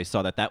first time I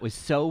saw that. That was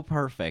so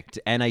perfect.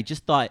 And I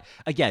just thought,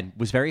 again,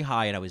 was very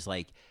high, and I was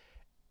like,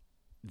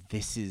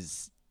 this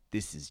is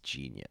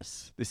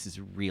genius. This is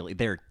really,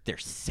 they're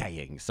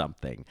saying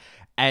something.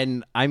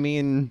 And I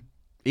mean,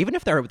 even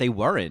if they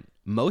weren't,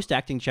 most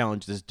acting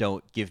challenges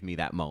don't give me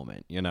that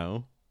moment, you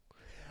know?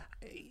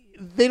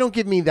 They don't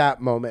give me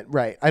that moment,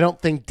 right. I don't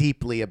think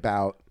deeply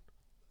about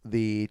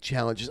the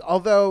challenges.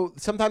 Although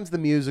sometimes the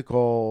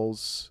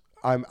musicals,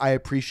 I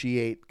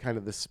appreciate kind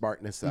of the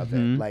smartness of it.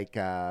 Like,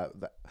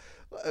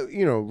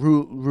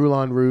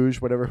 Moulin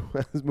Rouge, whatever it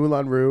was,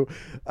 Moulin Rouge.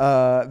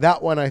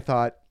 That one I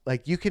thought,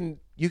 like, you can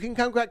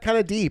come kind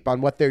of deep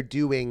on what they're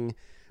doing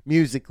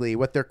musically,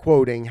 what they're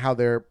quoting, how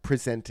they're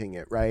presenting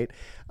it, right?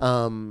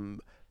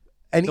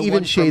 And the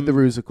even Shade the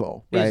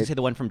Rusical, right? I was going to say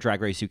the one from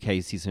Drag Race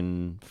UK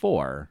season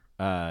 4.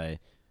 What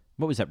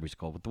was that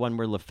musical? The one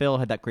where LaPhil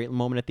had that great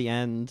moment at the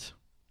end.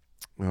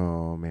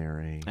 Oh,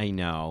 Mary. I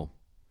know.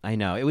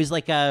 It was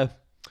like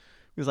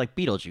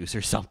Beetlejuice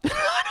or something.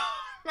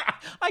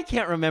 I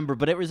can't remember,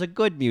 but it was a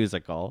good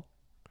musical.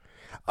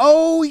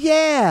 Oh,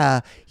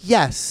 yeah.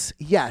 Yes.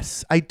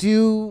 I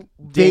do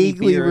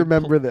vaguely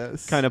remember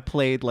this. Kind of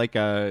played like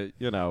a,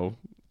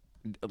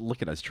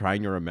 look at us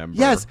trying to remember.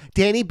 Yes,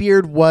 Danny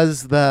Beard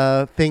was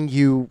the thing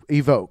you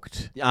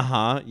evoked.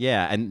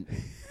 Yeah, and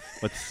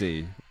let's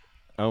see.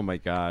 Oh my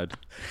God.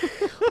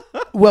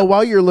 Well,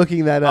 while you're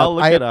looking that up, I'll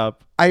look it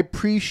up. I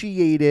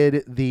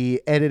appreciated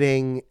the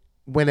editing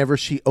whenever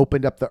she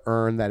opened up the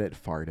urn that it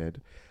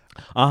farted.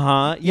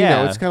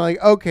 Yeah. It's kind of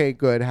like, okay,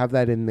 good, have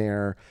that in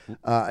there.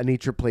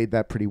 Anitra played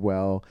that pretty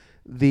well.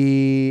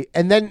 And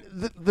then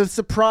the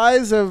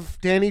surprise of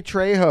Danny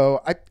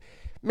Trejo.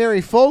 Mary,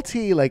 full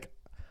tea, like,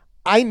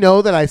 I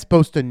know that I'm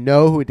supposed to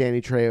know who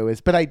Danny Trejo is,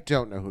 but I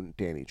don't know who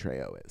Danny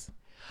Trejo is.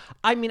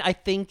 I mean, I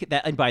think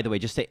that, and by the way,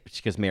 just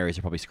because Marys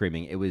are probably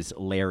screaming, it was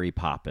Larry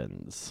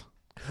Poppins.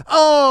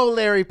 Oh,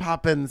 Larry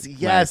Poppins,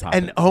 yes. Larry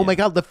Poppins, and oh my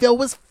God, LaPhil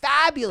was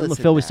fabulous.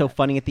 LaPhil was so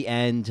funny at the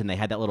end, and they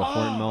had that little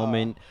horn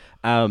moment.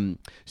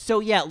 So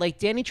yeah, like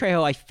Danny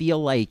Trejo, I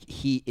feel like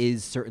he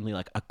is certainly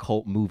like a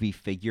cult movie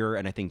figure,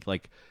 and I think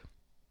like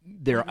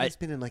he's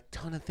been in like a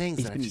ton of things.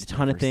 He's been in a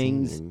ton of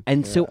things,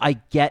 and so I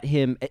get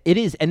him. It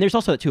is, and there's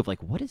also that too of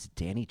like, what is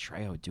Danny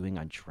Trejo doing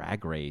on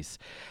Drag Race?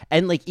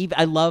 And like, even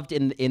I loved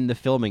in the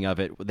filming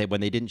of it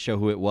when they didn't show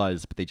who it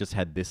was, but they just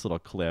had this little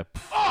clip.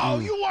 Oh,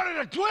 you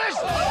wanted a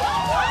twist?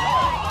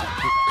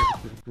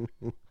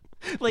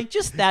 Like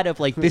just that of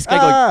like this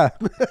guy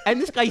going,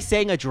 and this guy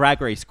saying a Drag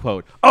Race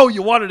quote. Oh,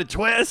 you wanted a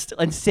twist,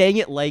 and saying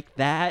it like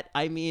that.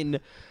 I mean.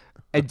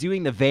 And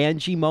doing the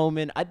Vanjie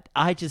moment,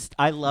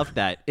 I loved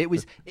that. It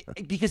was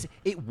because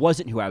it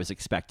wasn't who I was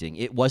expecting.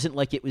 It wasn't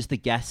like it was the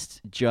guest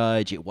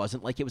judge. It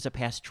wasn't like it was a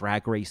past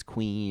Drag Race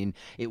queen.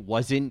 It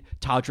wasn't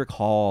Todrick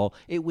Hall.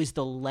 It was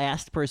the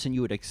last person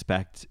you would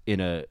expect in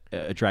a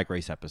Drag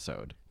Race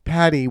episode.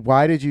 Patty,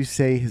 why did you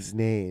say his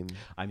name?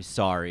 I'm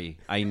sorry.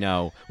 I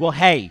know. Well,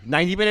 hey,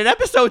 90-minute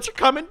episodes are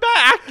coming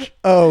back.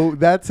 Oh,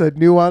 that's a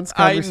nuanced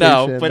I conversation.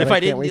 know, but if I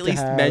didn't at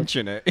least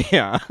mention it,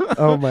 yeah.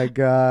 Oh my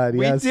God!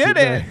 We yes, did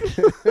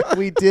it.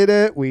 We did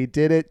it. We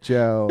did it,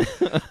 Joe.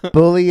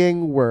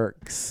 Bullying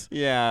works.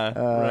 Yeah.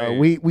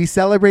 Right. We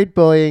celebrate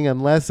bullying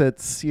unless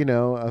it's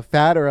a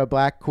fat or a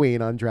black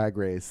queen on Drag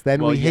Race.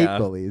 Then we hate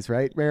bullies,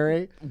 right,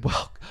 Mary?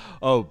 Well,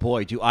 oh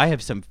boy, do I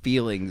have some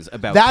feelings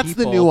about That's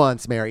people. the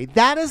nuance, Mary.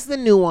 That is the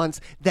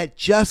nuance that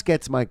just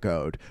gets my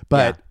goat.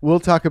 But we'll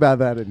talk about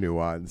that in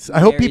nuance. I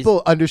hope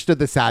people understood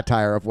the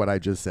satire of what I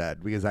just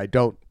said, because I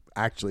don't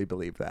actually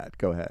believe that.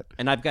 Go ahead.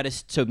 And I've got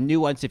so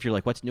nuance. If you're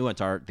like, what's nuance?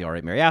 The All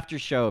Right Mary After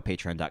Show,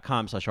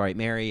 patreon.com/All Right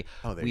Mary.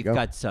 Oh, there We've you go.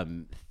 got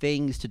some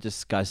things to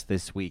discuss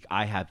this week.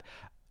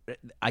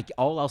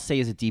 All I'll say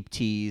as a deep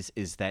tease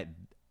is that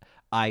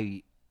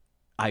I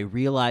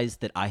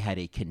realized that I had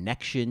a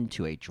connection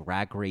to a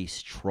Drag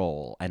Race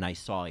troll, and I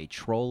saw a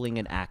trolling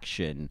in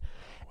action,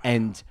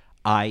 and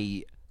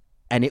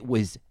it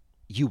was,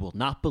 you will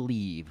not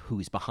believe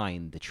who's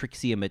behind the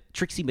Trixie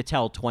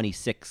Mattel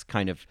 26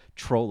 kind of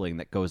trolling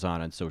that goes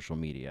on social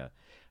media.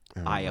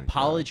 I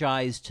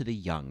apologize to the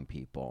young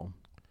people.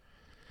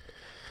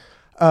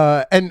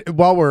 And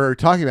while we're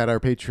talking about our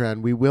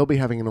Patreon, we will be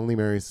having an Only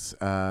Marys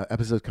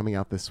episode coming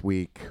out this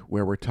week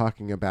where we're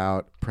talking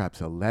about perhaps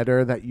a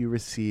letter that you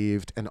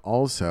received and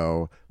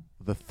also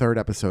the third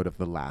episode of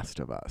The Last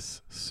of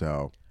Us.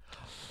 So,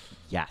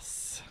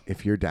 yes,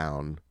 if you're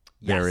down,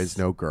 there is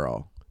no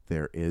girl.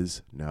 There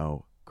is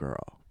no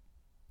girl.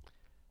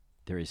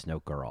 There is no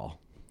girl.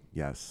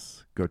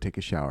 Yes. Go take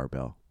a shower,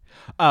 Bill.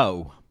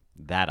 Oh,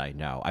 that I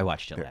know. I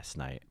watched it last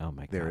night. Oh,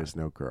 my God. There is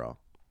no girl.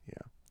 Yeah.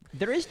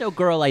 There is no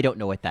girl. I don't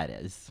know what that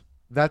is.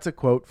 That's a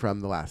quote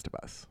from The Last of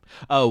Us.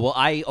 Oh, well,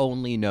 I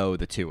only know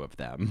the two of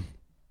them.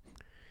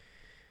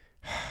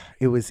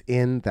 It was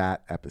in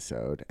that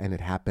episode, and it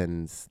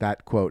happens.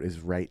 That quote is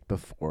right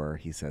before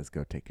he says,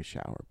 "Go take a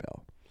shower,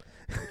 Bill."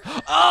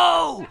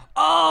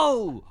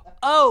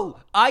 Oh,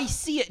 I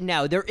see it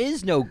now. There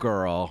is no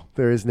girl.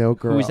 There is no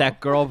girl. Who's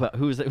that girl?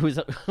 Who's the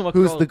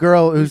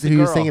girl? Who's who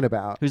you're singing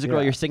about? Who's the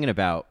girl you're singing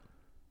about?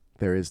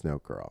 There is no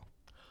girl.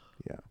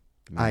 Yeah.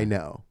 I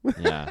know.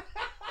 Yeah.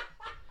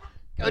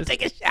 Go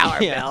take a shower,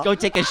 Bill. Go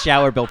take a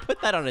shower, Bill.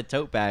 Put that on a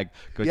tote bag.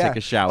 Go take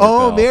a shower,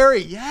 Oh, Bill.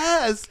 Mary,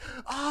 yes.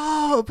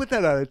 Oh, put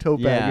that on a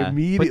tote bag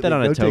immediately. Put that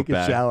on a Go tote take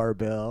bag. a shower,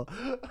 Bill.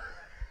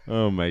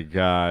 Oh, my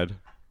God.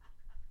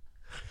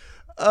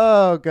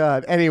 Oh,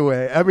 God.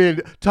 Anyway, I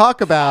mean,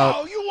 talk about...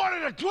 Oh, you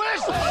wanted a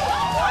twist?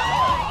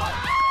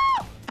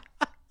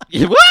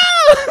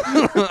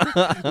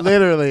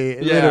 literally,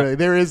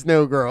 there is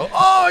no girl.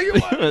 Oh, you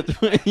wanted...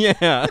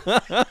 Yeah.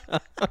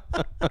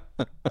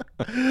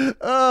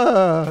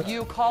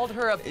 You called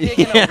her a pig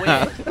in a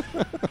wig.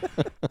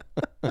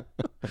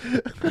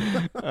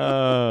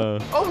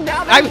 Oh,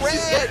 now they're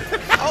red.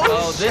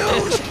 Oh,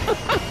 shoot.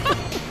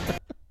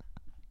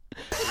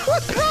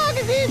 What's wrong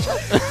with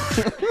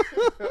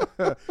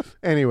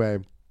Anyway,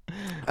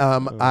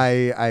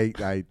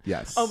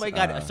 yes. Oh my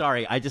God!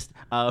 Sorry, I just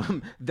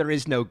there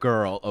is no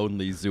girl,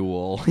 only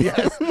Zool.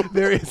 Yes,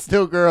 there is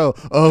no girl,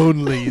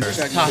 only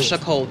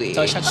Tasha Colby.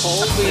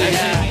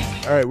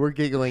 All right, we're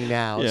giggling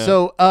now. Yeah.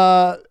 So,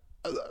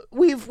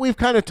 we've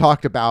kind of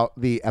talked about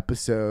the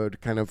episode.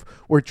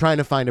 We're trying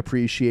to find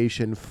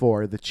appreciation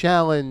for the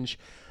challenge.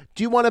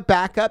 Do you want to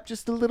back up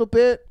just a little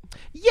bit?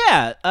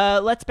 Yeah,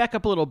 let's back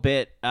up a little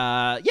bit.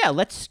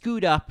 Let's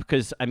scoot up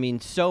because I mean,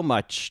 so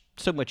much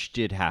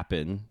did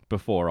happen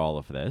before all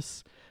of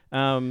this.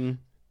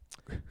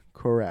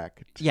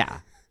 Correct.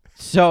 Yeah.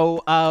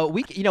 So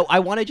I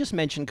want to just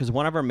mention because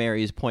one of our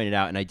Marys pointed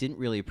out, and I didn't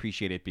really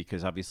appreciate it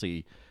because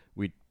obviously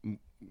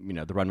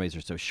the runways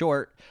are so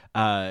short.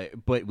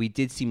 But we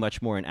did see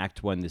much more in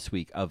Act 1 this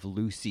week of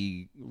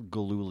Lucy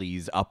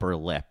Galooly's upper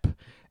lip.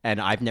 And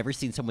I've never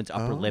seen someone's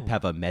upper lip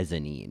have a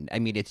mezzanine. I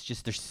mean, it's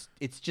just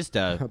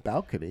a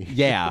balcony.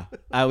 Yeah,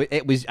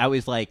 I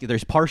was like,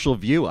 there's partial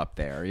view up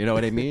there. You know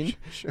what I mean?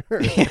 Sure.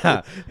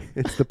 Yeah,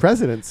 it's the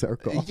President's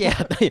Circle. Yeah,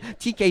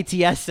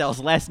 TKTS sells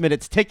last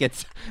minute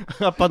tickets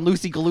up on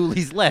Lucy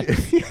Galooly's lip.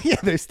 Yeah,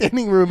 they're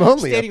standing room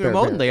only. Standing room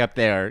only up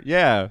there.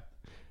 Yeah.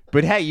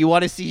 But hey, you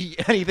want to see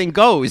anything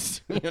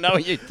goes. You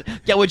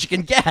get what you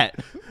can get.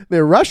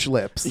 They're rush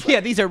lips.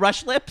 Yeah, these are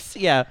rush lips.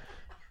 Yeah.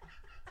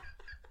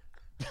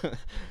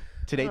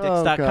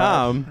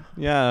 TodayDicks.com.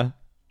 Yeah.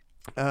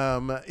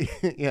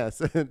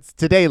 Yes, it's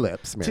Today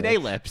Lips, Mary. Today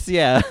Lips,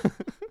 yeah.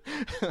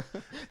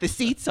 The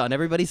seats on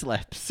everybody's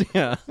lips.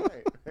 Yeah.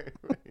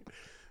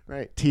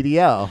 Right.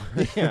 TDL.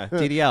 Yeah,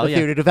 TDL. The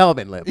Theater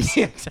Development Lips.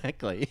 Yeah,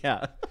 exactly.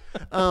 Yeah.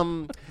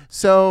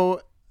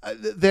 So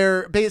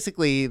they're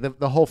basically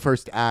the whole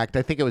first act.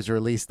 I think it was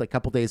released a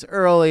couple days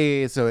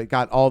early, so it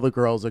got all the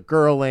girls a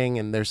girling,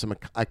 and there's some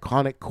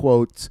iconic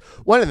quotes.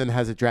 One of them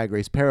has a Drag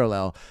Race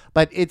parallel,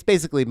 but it's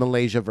basically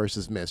Malaysia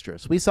versus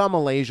Mistress. We saw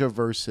Malaysia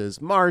versus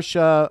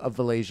Marsha, of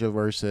Malaysia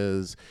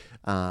versus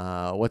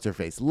what's her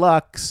face,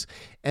 Lux,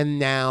 and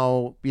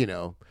now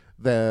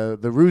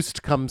the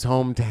roost comes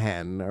home to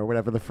hen, or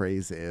whatever the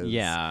phrase is.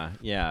 Yeah,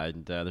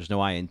 and there's no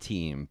I in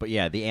team. But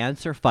yeah, the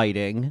ants are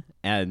fighting,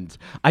 and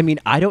I mean,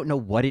 I don't know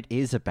what it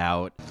is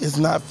about. It's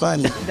not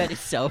funny. That is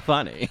so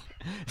funny.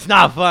 It's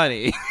not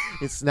funny.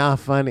 It's not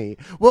funny.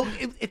 Well,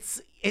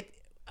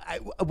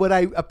 what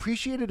I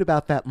appreciated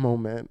about that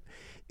moment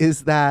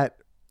is that,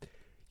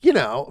 you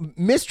know,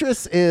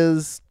 Mistress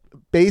is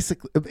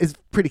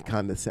pretty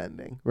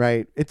condescending,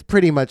 right? It's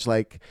pretty much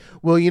like,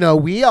 well, you know,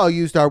 we all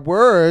used our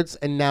words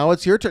and now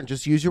it's your turn.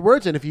 Just use your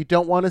words. And if you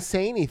don't want to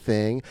say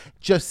anything,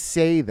 just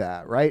say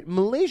that, right?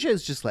 Malaysia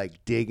is just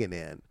like digging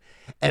in.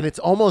 And it's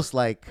almost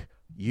like,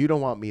 you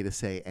don't want me to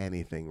say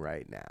anything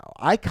right now.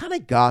 I kind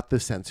of got the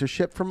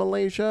censorship from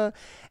Malaysia.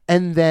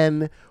 And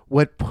then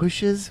what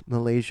pushes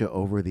Malaysia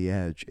over the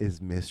edge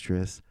is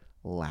Mistress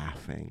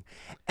laughing.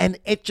 And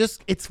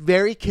it's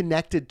very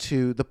connected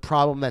to the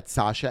problem that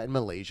Sasha and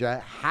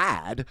Malaysia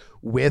had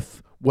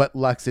with what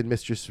Lux and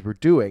Mistress were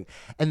doing.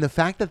 And the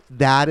fact that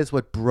that is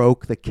what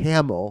broke the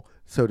camel,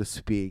 so to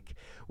speak,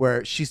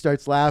 where she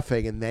starts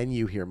laughing and then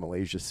you hear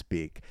Malaysia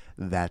speak,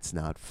 that's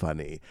not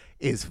funny,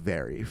 is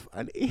very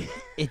funny.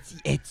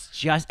 It's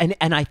just, and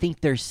I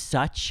think there's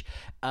such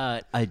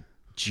a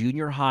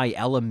junior high,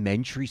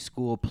 elementary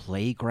school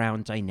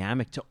playground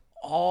dynamic to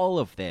all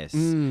of this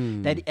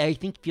that I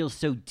think feels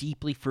so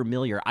deeply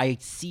familiar. I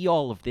see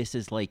all of this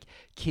as like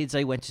kids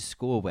I went to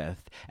school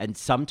with, and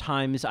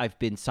sometimes I've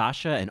been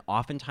Sasha and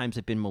oftentimes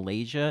I've been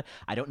Malaysia.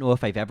 I don't know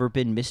if I've ever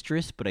been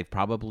Mistress, but I've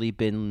probably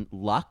been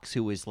Lux,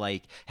 who was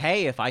like,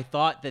 hey, if I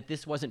thought that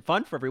this wasn't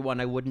fun for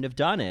everyone, I wouldn't have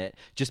done it,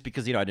 just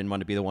because, you know, I didn't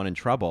want to be the one in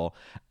trouble.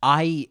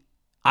 I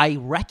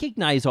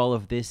recognize all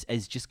of this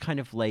as just kind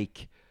of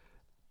like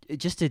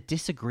just a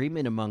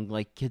disagreement among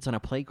like kids on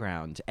a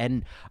playground,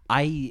 and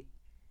I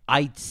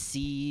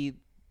see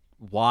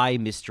why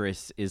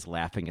Mistress is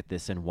laughing at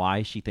this and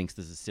why she thinks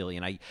this is silly.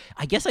 And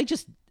I guess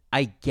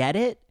I get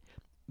it,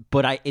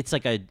 but I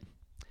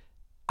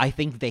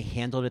think they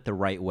handled it the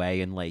right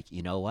way. And like,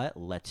 you know what?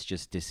 Let's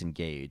just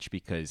disengage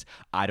because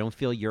I don't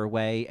feel your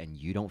way and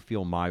you don't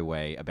feel my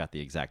way about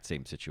the exact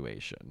same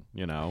situation,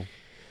 you know?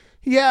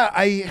 Yeah,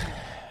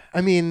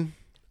 I mean,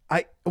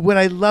 what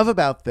I love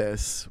about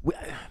this,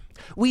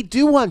 we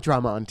do want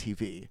drama on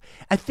TV.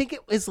 I think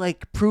it was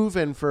like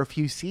proven for a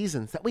few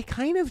seasons that we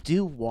kind of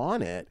do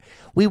want it.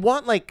 We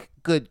want like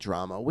good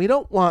drama. We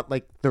don't want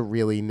like the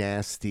really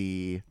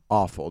nasty,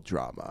 awful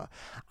drama.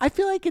 I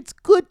feel like it's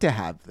good to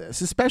have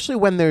this, especially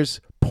when there's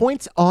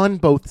points on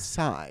both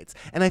sides.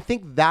 And I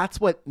think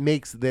that's what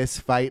makes this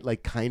fight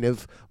like kind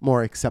of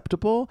more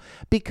acceptable,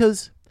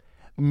 because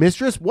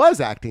Mistress was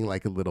acting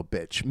like a little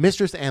bitch.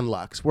 Mistress and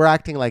Lux were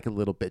acting like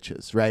little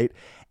bitches, right?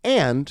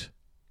 And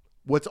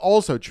what's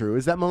also true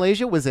is that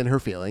Malaysia was in her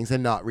feelings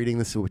and not reading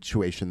the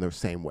situation the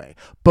same way.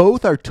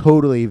 Both are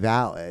totally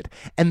valid.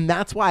 And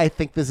that's why I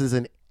think this is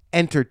an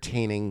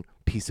entertaining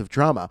piece of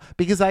drama,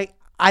 because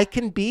I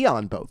can be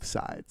on both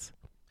sides.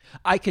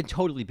 I can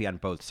totally be on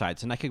both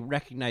sides, and I can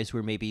recognize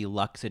where maybe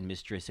Lux and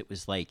Mistress, it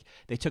was like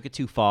they took it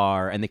too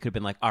far, and they could have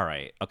been like, all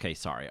right, okay,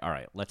 sorry, all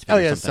right, let's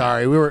figure something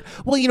sorry. out.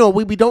 Well, you know,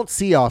 we don't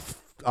see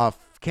off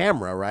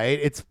camera, right?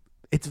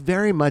 It's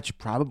very much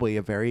probably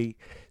a very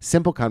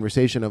simple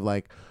conversation of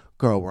like,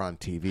 girl, we're on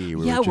TV.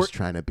 We're just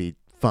trying to be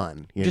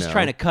fun.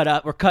 Trying to cut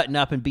up. We're cutting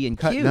up and being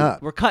cute.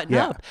 We're cutting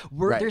up.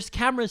 There's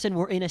cameras and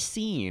we're in a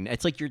scene.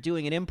 It's like you're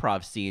doing an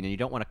improv scene and you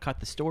don't want to cut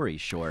the story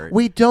short.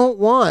 We don't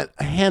want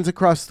Hands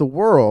Across the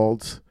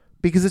World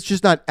because it's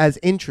just not as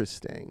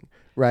interesting,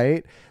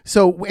 right?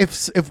 So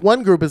if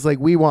one group is like,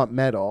 we want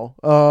metal,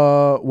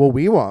 well,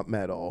 we want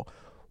metal.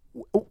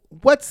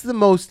 What's the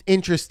most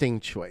interesting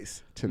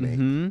choice to me?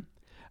 Mm-hmm.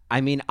 I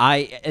mean,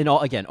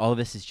 all of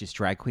this is just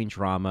drag queen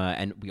drama,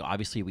 and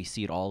we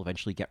see it all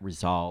eventually get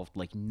resolved.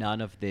 Like, none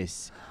of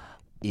this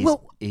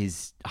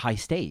is high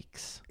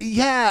stakes.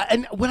 Yeah,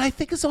 and what I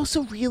think is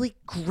also really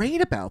great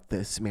about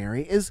this,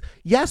 Mary, is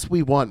yes,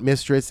 we want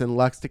Mistress and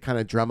Lux to kind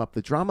of drum up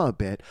the drama a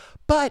bit,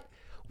 but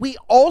we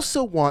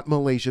also want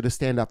Malaysia to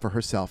stand up for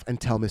herself and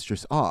tell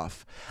Mistress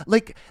off.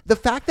 Like, the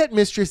fact that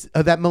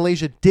that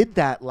Malaysia did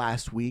that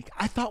last week,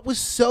 I thought was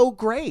so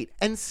great,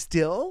 and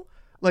still,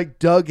 like,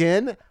 dug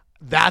in.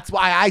 That's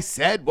why I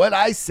said what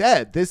I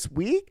said this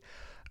week.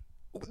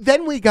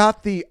 Then we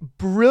got the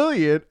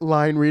brilliant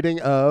line reading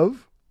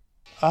of,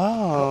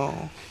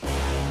 oh,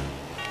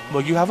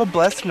 well, you have a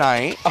blessed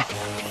night,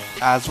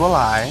 as will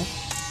I.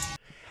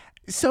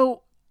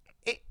 So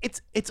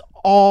it's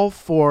all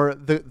for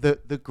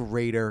the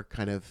greater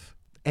kind of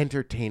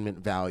entertainment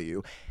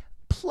value.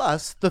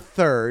 Plus, the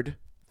third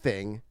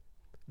thing,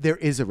 there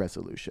is a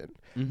resolution.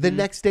 Mm-hmm. The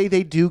next day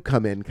they do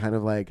come in kind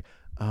of like,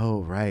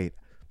 oh, right.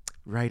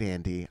 Right,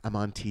 Andy. I'm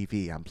on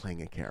TV. I'm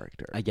playing a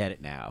character. I get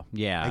it now.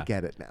 Yeah. I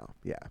get it now.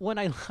 Yeah. When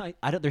I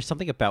don't, there's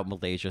something about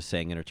Malaysia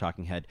saying in her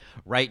talking head,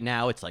 right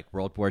now it's like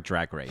World War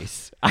Drag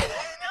Race.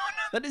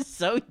 That is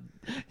so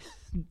dumb.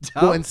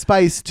 Well, and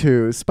Spice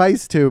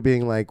too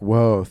being like,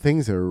 whoa,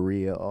 things are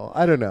real.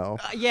 I don't know.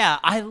 Yeah,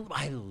 I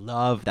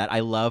love that.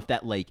 I love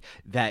that, like,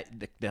 that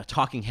the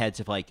talking heads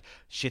of like,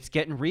 shit's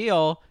getting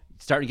real.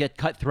 starting to get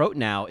cutthroat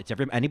now. It's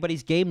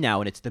anybody's game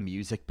now, and it's the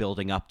music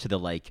building up to the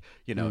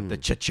the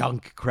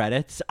cha-chunk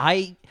credits.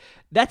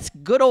 That's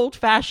good old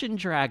fashioned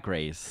Drag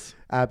Race.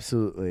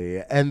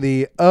 Absolutely. And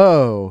the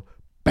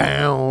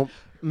bow.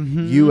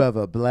 You have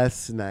a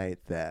blessed night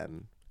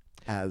then,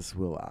 as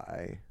will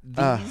I.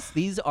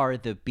 These are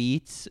the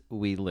beats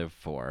we live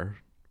for.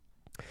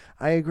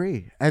 I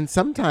agree. And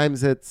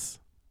sometimes it's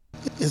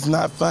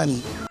not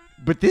funny.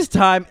 But this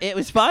time it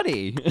was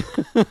funny.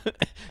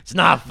 It's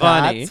not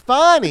funny. That's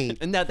funny.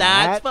 No,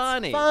 that's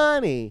funny.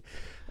 Funny.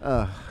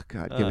 Oh,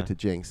 God, give it to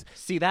Jinx.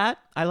 See that?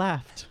 I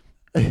laughed.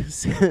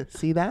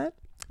 See that?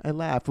 I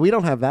laughed. We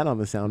don't have that on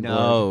the soundboard.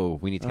 No,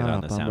 we need to get it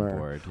on the bummer.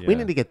 soundboard. Yeah. We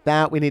need to get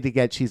that. We need to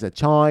get She's a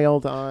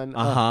Child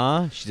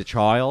on. She's a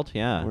child.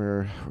 Yeah.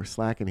 We're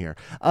slacking here.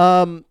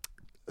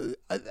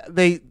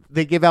 They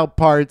give out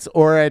parts.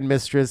 Aura and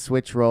Mistress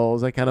switch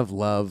roles. I kind of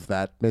love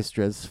that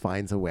Mistress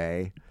finds a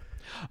way.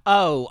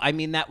 Oh, I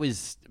mean that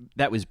was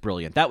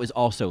brilliant. That was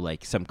also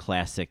like some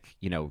classic,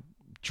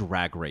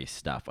 Drag Race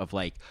stuff of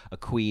like a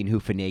queen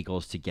who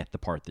finagles to get the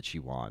part that she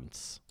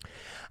wants.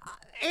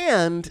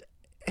 And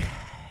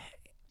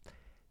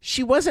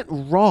she wasn't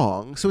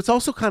wrong. So it's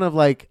also kind of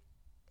like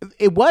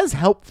it was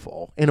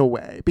helpful in a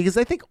way because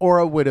I think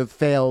Aura would have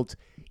failed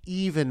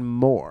even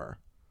more.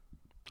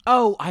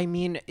 Oh, I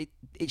mean,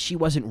 she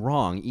wasn't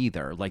wrong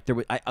either. Like there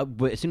was,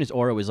 as soon as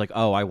Aura was like,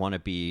 "Oh, I want to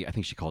be," I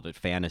think she called it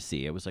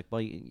fantasy. It was like,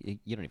 well, you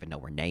don't even know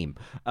her name.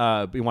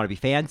 You want to be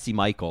Fancy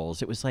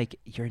Michaels. It was like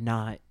you're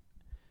not.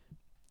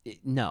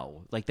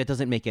 No, like that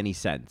doesn't make any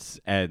sense.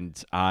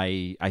 And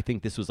I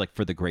think this was like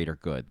for the greater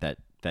good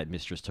that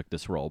Mistress took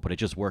this role, but it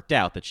just worked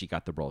out that she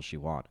got the role she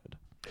wanted.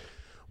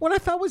 What I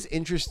thought was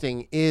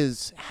interesting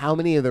is how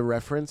many of the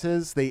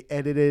references they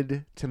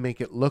edited to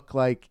make it look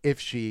like if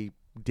she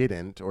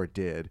didn't or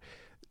did,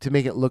 to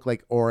make it look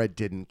like Aura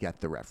didn't get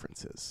the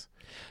references.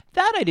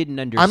 That I didn't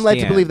understand. I'm led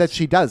to believe that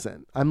she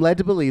doesn't. I'm led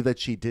to believe that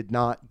she did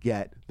not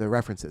get the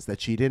references,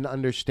 that she didn't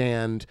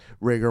understand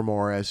rigor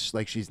mortis,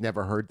 like she's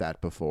never heard that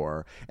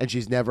before, and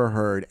she's never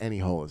heard any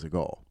hole is a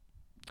goal.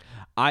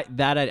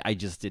 I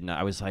just didn't.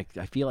 I was like,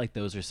 I feel like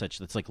those are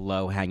that's like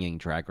low hanging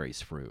Drag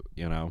Race fruit,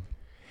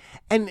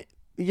 And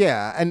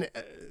yeah, and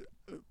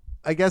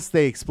I guess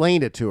they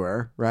explained it to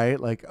her, right?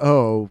 Like,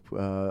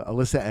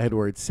 Alyssa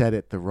Edwards said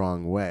it the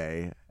wrong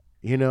way.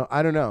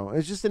 I don't know.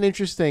 It's just an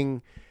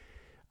interesting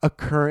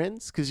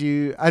occurrence because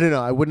I don't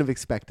know. I wouldn't have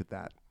expected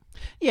that.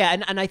 Yeah,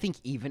 and I think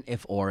even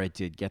if Aura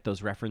did get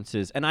those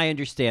references, and I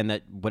understand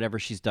that whatever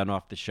she's done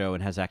off the show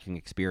and has acting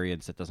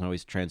experience, that doesn't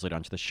always translate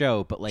onto the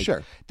show, but like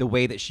sure. The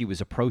way that she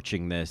was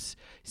approaching this,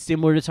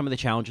 similar to some of the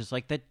challenges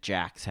like that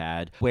Jax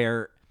had,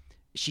 where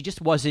she just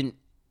wasn't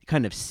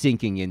kind of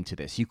sinking into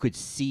this. You could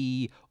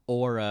see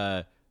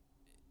Aura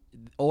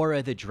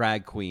the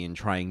drag queen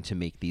trying to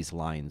make these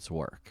lines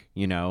work,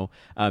 You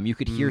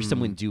could hear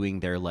someone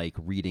doing their like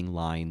reading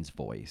lines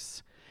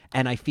voice.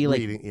 And I feel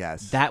like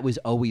that was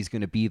always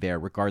going to be there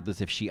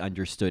regardless if she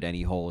understood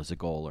any hole as a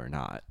goal or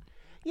not.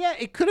 Yeah,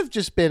 it could have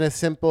just been a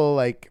simple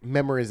like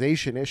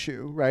memorization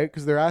issue, right?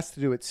 Because they're asked to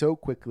do it so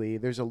quickly.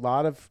 There's a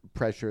lot of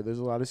pressure. There's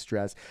a lot of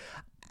stress.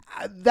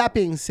 That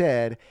being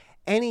said,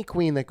 any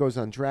queen that goes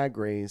on Drag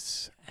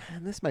Race,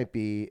 and this might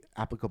be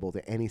applicable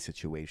to any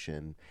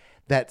situation,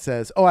 that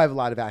says, I have a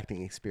lot of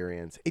acting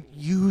experience, it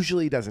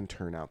usually doesn't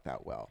turn out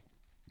that well.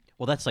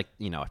 Well, that's like,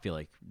 I feel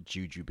like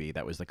Jujubee,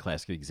 that was the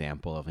classic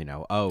example of, I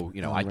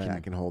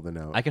can hold a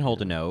note. I can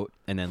hold a note,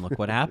 and then look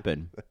what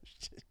happened.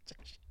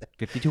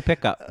 52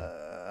 pickup.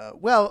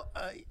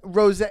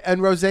 Rose,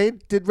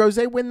 did Rose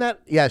win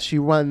that? Yeah, she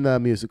won the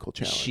musical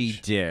challenge. She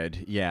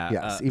did, yeah.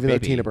 Yes, even though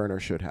Tina Burner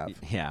should have.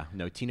 Yeah,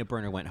 no, Tina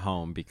Burner went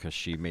home because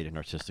she made an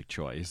artistic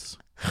choice.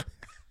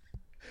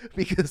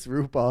 Because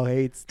RuPaul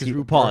hates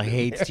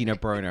Tina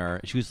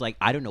Burner. She was like,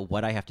 I don't know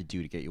what I have to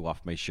do to get you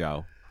off my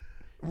show.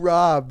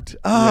 Robbed.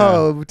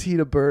 Oh, yeah.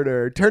 Tina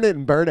Burner. Turn it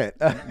and burn it.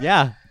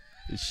 Yeah.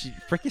 She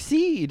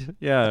fricasseed.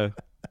 Yeah.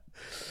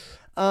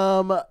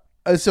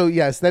 So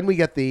yes, then we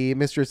get the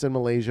Mistress in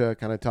Malaysia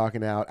kind of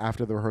talking out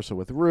after the rehearsal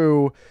with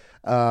Rue.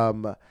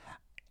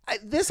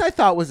 This I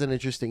thought was an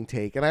interesting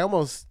take, and I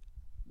almost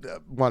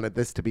wanted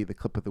this to be the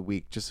clip of the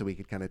week just so we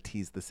could kind of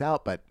tease this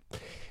out. But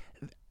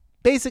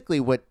basically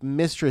what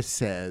Mistress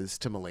says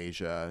to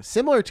Malaysia,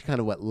 similar to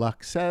kind of what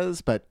Luck says,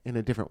 but in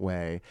a different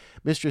way.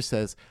 Mistress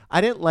says,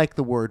 I didn't like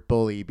the word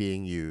bully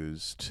being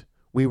used.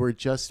 We were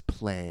just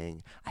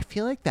playing. I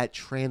feel like that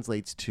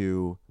translates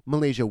to,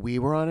 Malaysia, we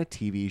were on a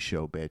TV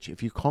show, bitch.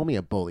 If you call me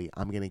a bully,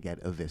 I'm going to get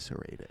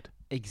eviscerated.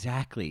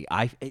 Exactly.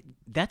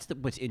 That's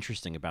what's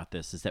interesting about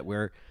this is that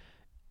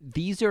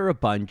these are a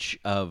bunch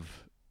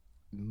of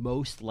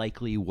most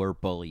likely were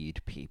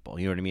bullied people.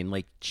 You know what I mean?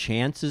 Like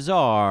chances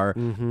are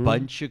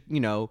bunch of,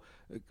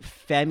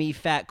 femme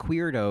fat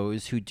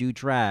queerdos who do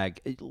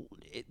drag.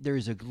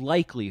 There's a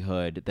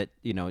likelihood that,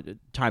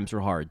 times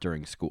were hard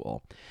during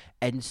school.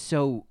 And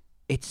so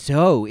it's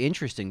so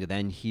interesting to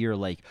then hear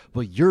like,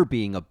 well, you're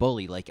being a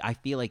bully. Like, I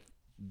feel like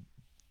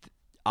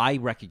I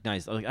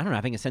recognize, like, I don't know,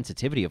 having a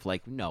sensitivity of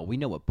like, no, we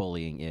know what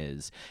bullying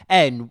is.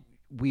 And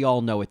we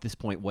all know at this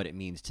point what it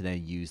means to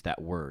then use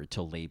that word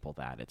to label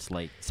that. It's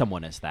like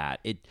someone as that.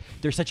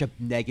 There's such a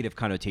negative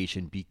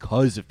connotation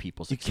because of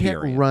people's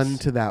experience. You can't run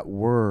to that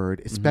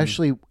word,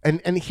 especially.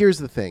 And here's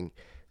the thing.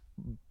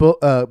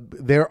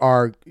 There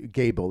are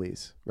gay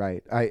bullies,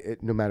 right?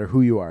 No matter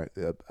who you are,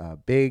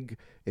 big,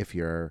 if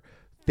you're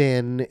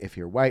thin, if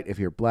you're white, if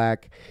you're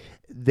black,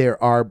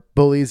 there are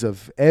bullies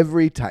of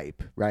every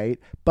type, right?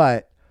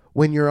 But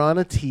when you're on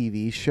a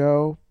TV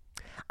show,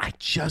 I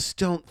just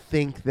don't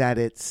think that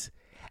it's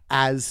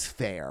as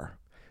fair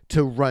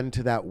to run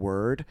to that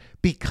word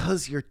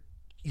because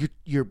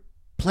you're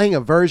playing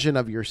a version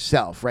of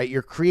yourself, right?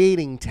 You're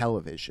creating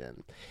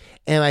television.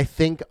 And I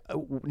think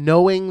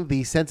knowing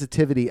the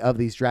sensitivity of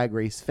these Drag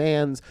Race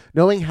fans,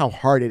 knowing how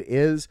hard it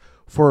is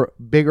for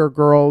bigger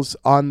girls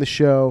on the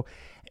show,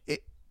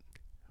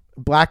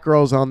 black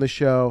girls on the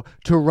show,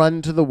 to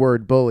run to the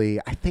word bully,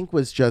 I think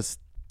was just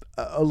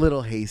a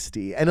little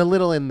hasty and a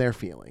little in their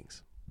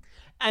feelings.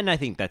 And I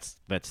think that's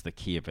the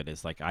key of it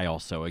is like, I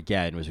also,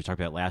 again, as we talked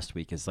about last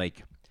week, is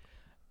like,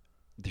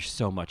 there's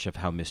so much of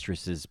how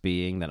Mistress is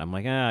being that I'm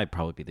like, I'd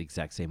probably be the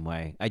exact same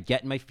way. I'd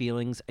get in my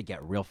feelings. I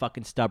get real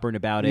fucking stubborn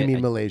about it. You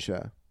mean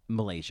Malaysia?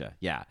 Malaysia,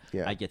 yeah.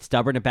 I get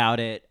stubborn about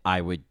it.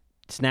 I would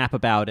snap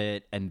about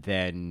it and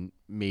then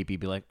maybe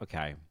be like,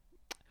 okay,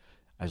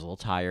 I was a little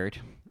tired.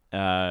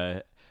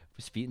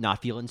 Was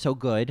not feeling so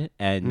good,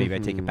 and maybe I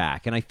take it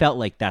back. And I felt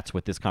like that's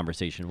what this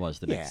conversation was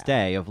the next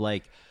day of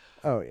like,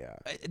 oh yeah,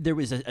 there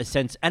was a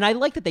sense, and I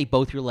like that they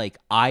both were like,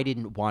 I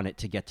didn't want it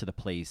to get to the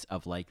place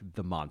of like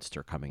the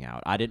monster coming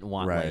out. I didn't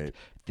want like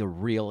the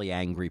really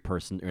angry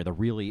person or the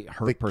really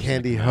hurt person.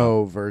 Candy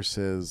Ho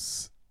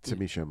versus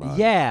Tamisha Iman.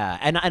 Yeah,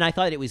 and I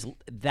thought it was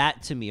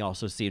that to me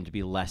also seemed to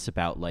be less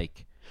about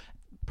like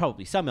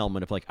probably some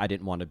element of like I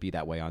didn't want to be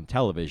that way on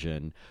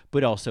television,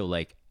 but also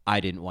like I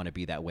didn't want to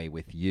be that way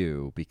with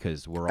you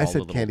because we're all. I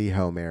said Candy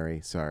Ho,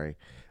 Mary. Sorry.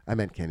 I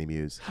meant Candy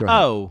Muse.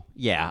 Oh,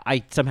 yeah.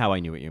 I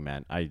knew what you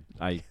meant.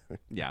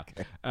 Yeah.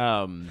 Okay.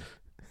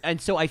 And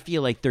so I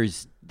feel like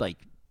there's like,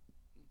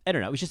 I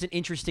don't know. It was just an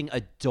interesting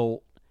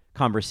adult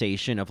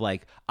conversation of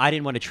like, I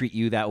didn't want to treat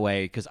you that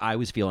way because I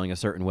was feeling a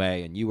certain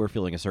way and you were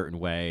feeling a certain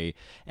way,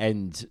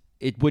 and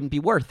it wouldn't be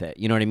worth it.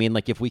 You know what I mean?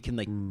 Like if we can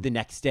like the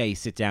next day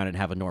sit down and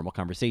have a normal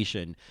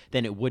conversation,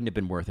 then it wouldn't have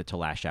been worth it to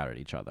lash out at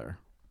each other.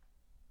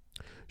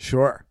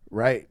 Sure.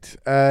 Right.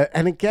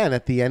 And again,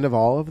 at the end of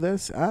all of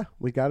this,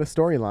 we got a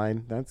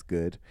storyline. That's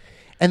good.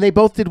 And they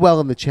both did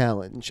well in the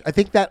challenge. I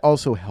think that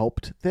also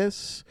helped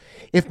this.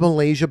 If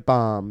Malaysia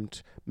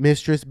bombed,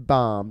 Mistress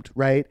bombed,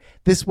 right?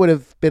 This would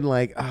have been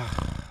like,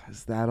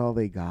 is that all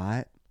they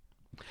got?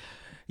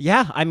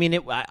 Yeah. I mean,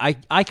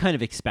 I kind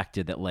of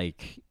expected that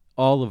like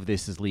all of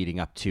this is leading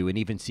up to, and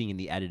even seeing in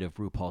the edit of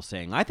RuPaul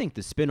saying, I think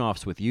the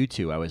spinoffs with you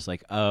two, I was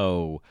like,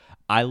 oh,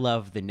 I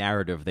love the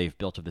narrative they've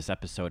built of this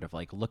episode of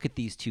like, look at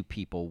these two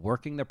people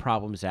working their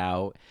problems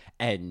out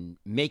and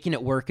making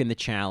it work in the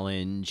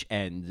challenge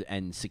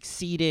and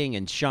succeeding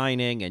and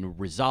shining and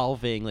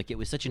resolving. Like it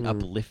was such an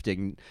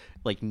uplifting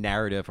like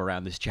narrative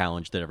around this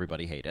challenge that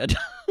everybody hated.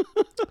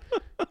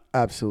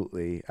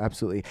 Absolutely.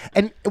 Absolutely.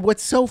 And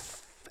what's so,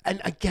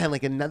 and again,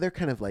 like another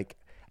kind of like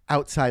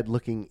outside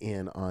looking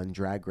in on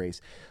Drag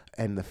Race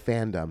and the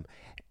fandom,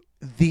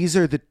 these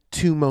are the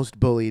two most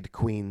bullied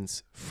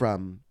queens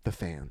from the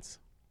fans.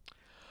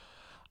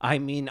 I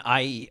mean,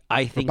 I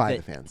think by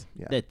that, the fans.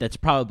 Yeah. That's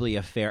probably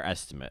a fair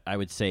estimate. I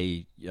would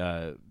say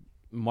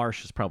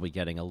Marsh is probably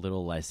getting a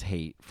little less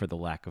hate for the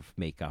lack of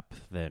makeup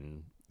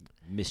than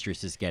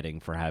Mistress is getting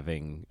for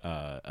having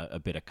a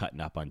bit of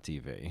cutting up on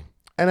TV.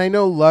 And I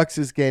know Lux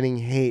is getting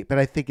hate, but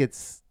I think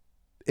it's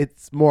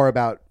more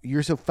about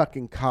you're so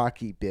fucking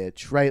cocky,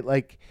 bitch, right?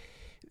 Like,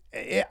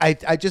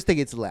 I just think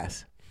it's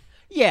less.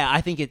 Yeah,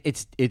 I think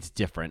it's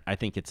different. I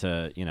think it's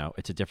a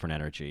different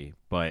energy,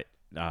 but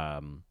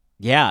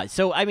yeah.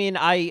 So I mean,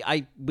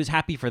 I was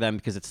happy for them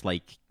because it's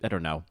like I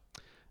don't know,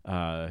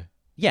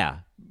 yeah,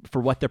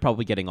 for what they're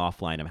probably getting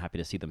offline. I'm happy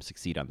to see them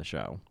succeed on the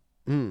show.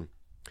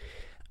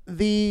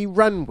 The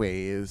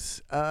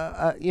runways,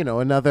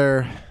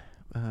 another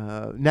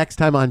next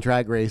time on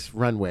Drag Race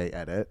runway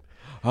edit.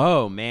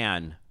 Oh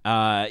man,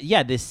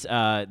 yeah, this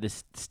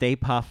Stay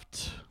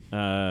Puffed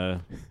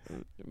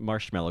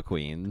Marshmallow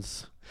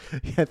Queens.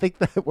 Yeah, I think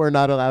that we're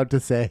not allowed to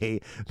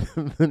say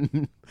the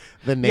name.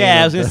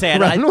 Yeah, I was going to say,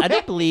 I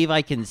don't believe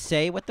I can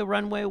say what the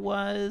runway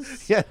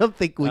was. Yeah, I don't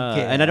think we can.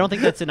 And I don't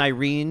think that's an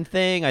Irene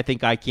thing. I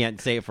think I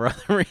can't say it for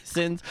other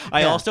reasons.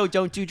 I also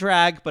don't do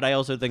drag, but I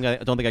also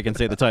don't think I can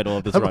say the title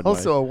of this runway. I'm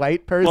also a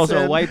white person.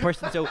 Also a white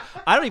person, so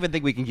I don't even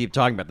think we can keep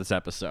talking about this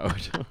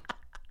episode.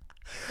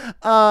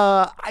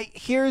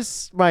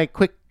 Here's my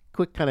quick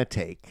kind of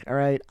take, all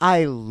right?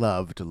 I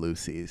loved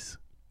Lucy's.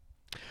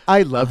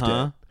 I loved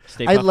it.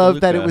 I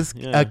loved that it was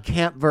a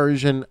camp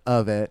version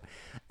of it.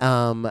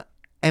 And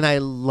I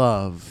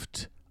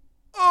loved,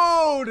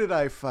 did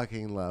I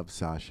fucking love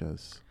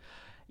Sasha's.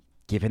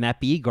 Given that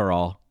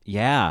B-girl.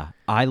 Yeah,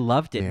 I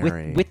loved it.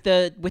 Mary. With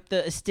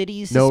the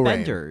Astides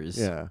suspenders.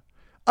 Rain. Yeah.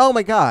 Oh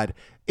my God.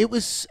 it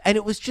was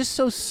just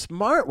so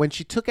smart when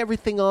she took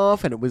everything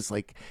off and it was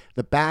like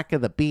the back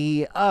of the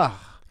bee. Ugh.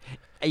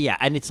 Yeah,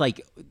 and it's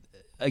like,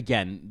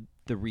 again,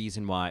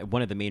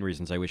 one of the main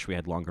reasons I wish we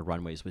had longer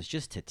runways was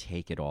just to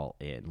take it all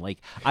in. Like,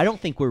 I don't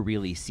think we're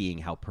really seeing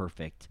how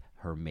perfect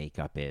her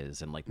makeup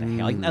is and like the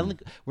hair.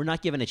 Like, we're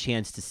not given a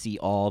chance to see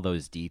all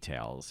those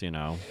details, you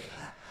know?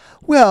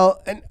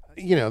 Well, and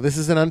this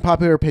is an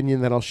unpopular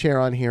opinion that I'll share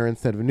on here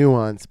instead of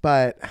nuance,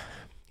 but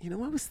I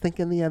was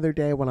thinking the other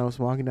day when I was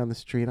walking down the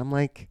street, I'm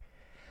like,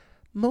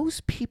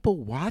 most people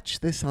watch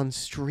this on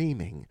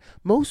streaming.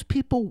 Most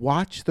people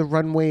watch the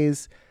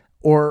runways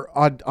or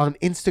on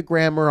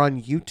Instagram or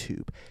on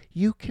YouTube.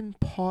 You can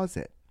pause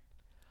it.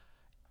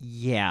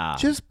 Yeah.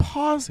 Just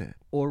pause it.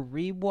 Or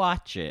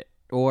rewatch it.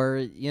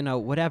 Or,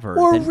 whatever.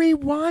 Or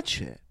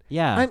rewatch it.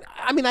 Yeah.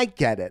 I mean, I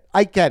get it.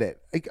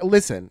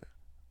 Listen,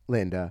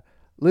 Linda.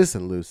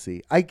 Listen,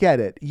 Lucy. I get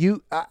it.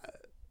 You,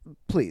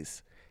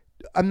 please.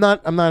 I'm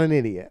not an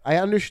idiot. I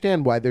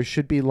understand why there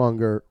should be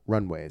longer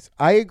runways.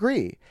 I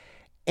agree.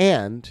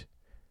 And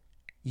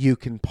you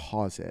can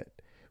pause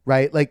it,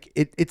 right? Like,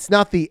 it's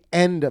not the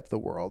end of the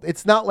world.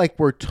 It's not like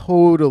we're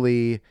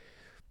totally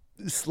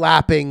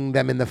slapping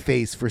them in the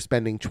face for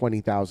spending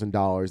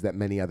 $20,000 that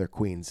many other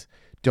queens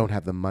don't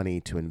have the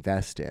money to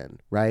invest in,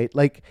 right?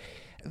 Like,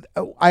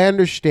 I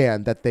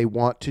understand that they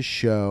want to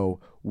show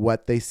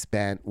what they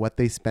spent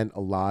a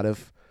lot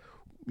of,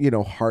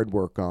 hard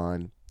work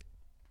on.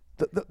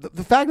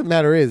 The fact of the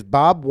matter is,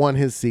 Bob won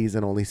his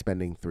season only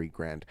spending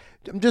 $3,000.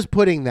 I'm just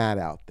putting that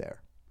out there.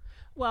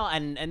 Well,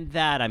 and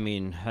that, I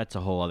mean, that's a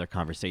whole other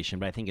conversation.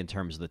 But I think in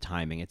terms of the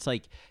timing, it's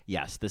like,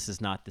 yes, this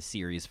is not the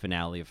series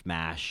finale of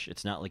MASH.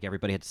 It's not like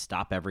everybody had to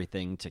stop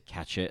everything to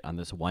catch it on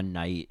this one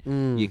night.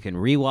 You can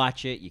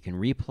rewatch it. You can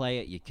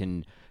replay it. You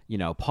can,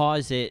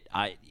 pause it.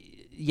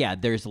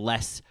 There's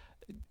less.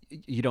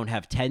 You don't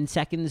have 10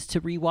 seconds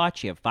to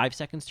rewatch. You have 5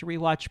 seconds to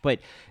rewatch. But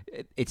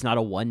it's not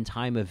a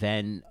one-time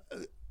event.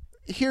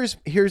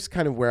 Here's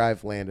kind of where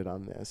I've landed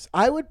on this.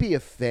 I would be a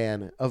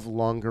fan of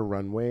longer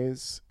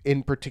runways,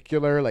 in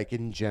particular, like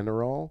in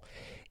general,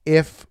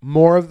 if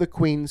more of the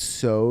queens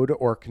sewed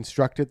or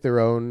constructed their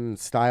own,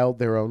 styled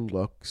their own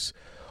looks,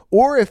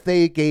 or if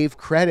they gave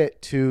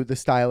credit to the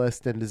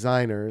stylists and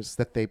designers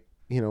that they,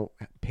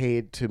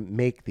 paid to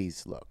make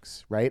these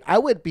looks, right? I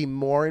would be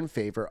more in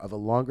favor of a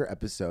longer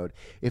episode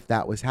if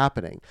that was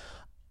happening.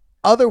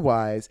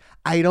 Otherwise,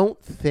 I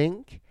don't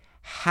think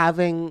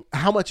having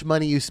how much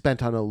money you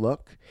spent on a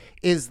look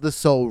is the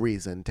sole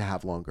reason to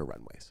have longer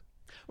runways.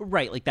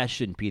 Right. Like, that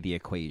shouldn't be the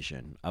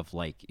equation of,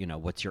 like,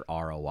 what's your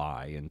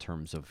ROI in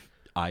terms of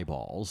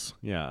eyeballs.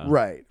 Yeah.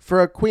 Right.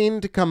 For a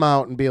queen to come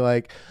out and be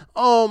like,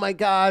 oh my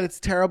God, it's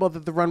terrible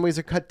that the runways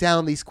are cut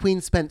down. These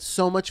queens spent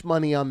so much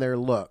money on their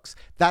looks.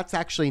 That's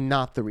actually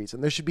not the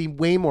reason. There should be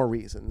way more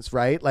reasons,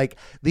 right? Like,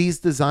 these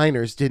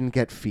designers didn't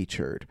get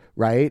featured,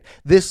 right?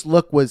 This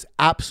look was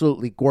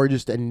absolutely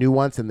gorgeous and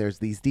nuanced, and there's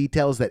these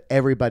details that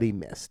everybody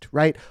missed,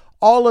 right?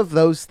 All of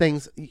those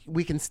things,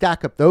 we can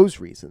stack up those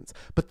reasons.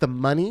 But the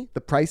money,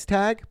 the price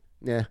tag,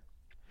 yeah.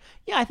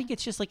 Yeah, I think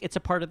it's just like, it's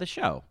a part of the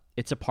show.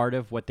 It's a part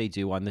of what they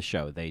do on the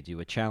show. They do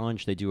a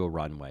challenge, they do a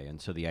runway.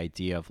 And so the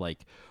idea of,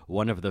 like,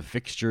 one of the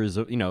fixtures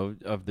of,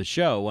 of the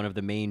show, one of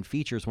the main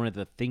features, one of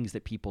the things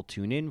that people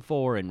tune in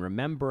for and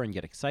remember and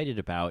get excited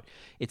about,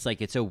 it's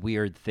like, it's a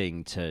weird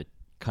thing to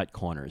cut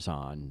corners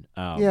on.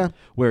 Yeah.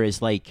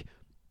 Whereas, like,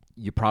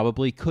 you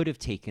probably could have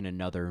taken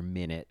another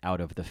minute out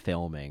of the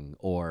filming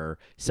or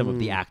some of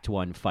the Act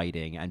 1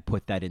 fighting and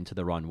put that into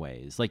the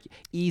runways. Like,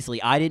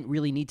 easily, I didn't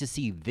really need to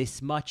see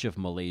this much of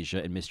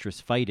Malaysia and Mistress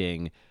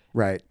fighting.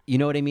 Right. You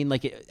know what I mean?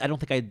 Like, I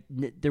don't think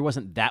there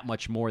wasn't that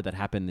much more that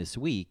happened this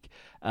week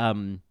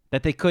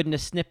that they couldn't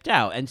have snipped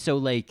out. And so,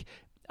 like,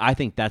 I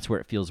think that's where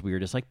it feels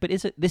weird. It's like, but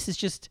this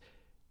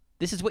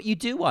is what you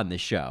do on the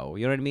show.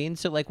 You know what I mean?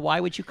 So, like, why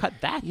would you cut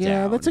that down?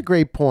 Yeah, that's a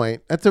great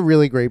point. That's a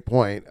really great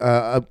point.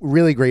 A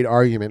really great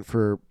argument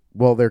for,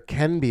 well, there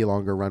can be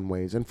longer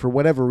runways. And for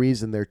whatever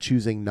reason, they're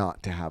choosing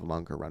not to have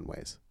longer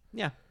runways.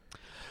 Yeah.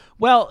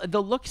 Well,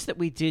 the looks that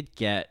we did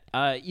get,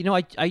 I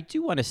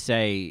do want to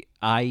say,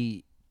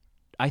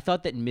 I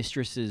thought that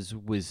Mistresses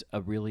was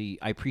I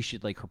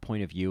appreciate, like, her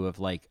point of view of,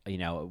 like,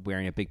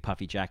 wearing a big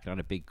puffy jacket on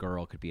a big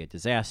girl could be a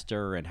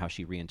disaster and how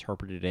she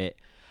reinterpreted it.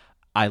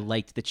 I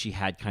liked that she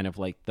had kind of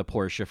like the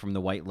Portia from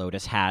the White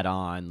Lotus hat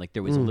on. Like,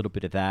 there was a little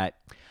bit of that.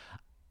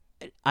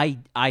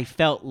 I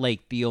felt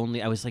like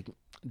I was like,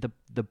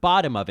 the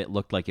bottom of it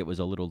looked like it was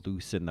a little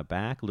loose in the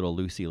back, a little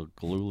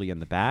loosey-gluey in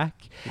the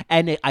back.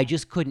 And I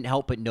just couldn't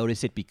help but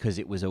notice it because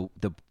it was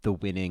the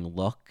winning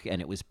look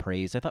and it was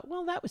praised. I thought,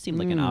 well, that would seem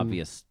like an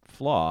obvious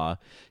flaw.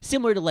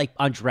 Similar to, like,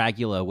 on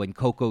Dragula when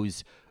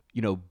Coco's,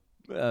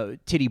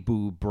 titty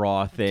boob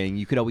bra thing,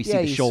 you could always see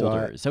the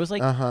shoulders. I was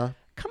like,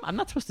 come on, I'm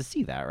not supposed to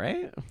see that,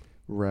 right?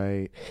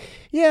 Right.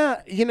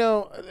 Yeah,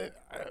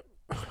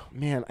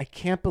 man, I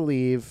can't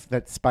believe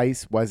that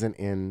Spice wasn't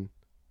in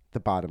the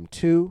bottom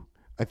two.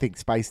 I think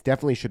Spice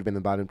definitely should have been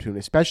in the bottom two, and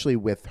especially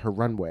with her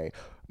runway.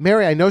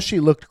 Mary, I know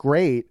she looked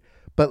great,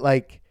 but,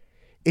 like,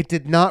 it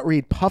did not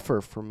read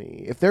puffer for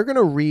me. If they're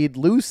gonna read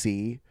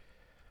Lucy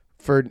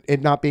for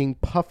it not being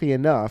puffy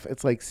enough,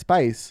 it's like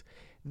Spice.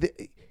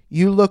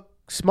 You look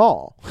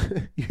small.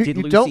 Did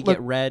Lucy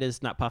get read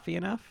as not puffy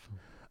enough?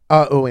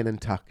 And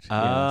Untucked.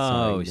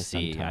 Oh,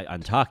 see,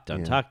 Untucked.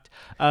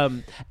 I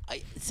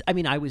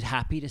mean, I was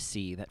happy to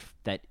see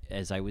that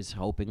as I was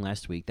hoping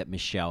last week that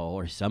Michelle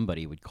or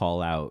somebody would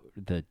call out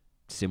the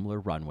similar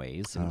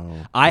runways.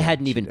 And I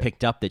hadn't even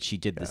picked up that she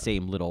did the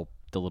same little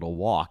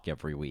walk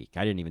every week.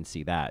 I didn't even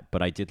see that,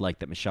 but I did like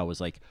that Michelle was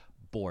like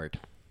bored.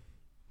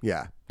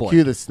 Yeah, bored.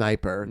 Cue the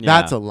sniper. Yeah.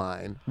 That's a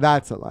line.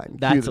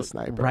 Cue the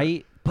sniper.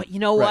 Right, but you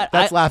know what?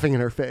 That's laughing in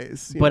her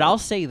face. But I'll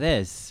say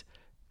this.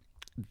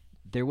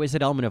 There was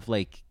an element of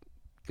like,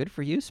 good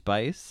for you,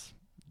 Spice.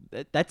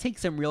 That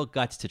takes some real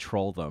guts to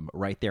troll them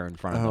right there in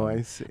front of them. Oh,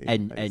 I see.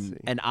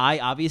 And I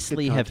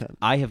obviously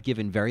have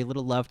given very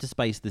little love to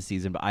Spice this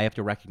season, but I have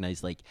to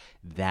recognize like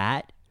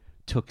that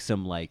took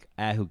some like,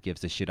 who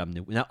gives a shit? I'm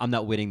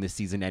not winning this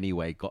season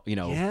anyway.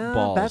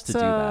 Balls to do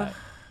that.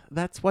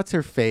 That's what's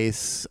her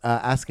face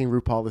asking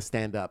RuPaul to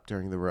stand up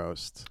during the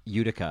roast.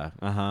 Utica.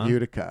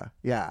 Utica.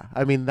 Yeah.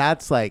 I mean,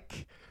 that's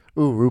like,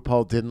 ooh,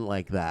 RuPaul didn't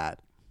like that.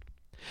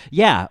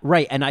 Yeah,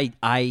 right. And I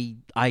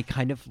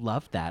kind of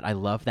love that. I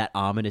love that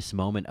ominous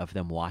moment of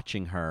them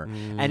watching her.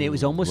 And it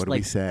was almost what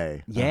like, do we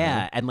say?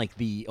 Yeah, and like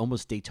the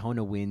almost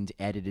Daytona wind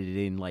edited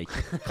in like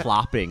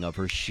clopping of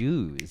her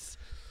shoes.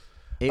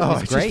 It was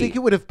I great. just think it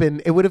would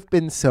have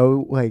been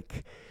so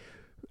like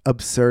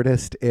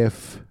absurdist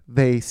if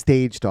they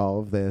staged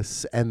all of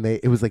this and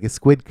it was like a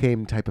Squid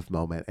Game type of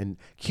moment and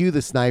cue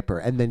the sniper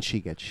and then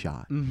she gets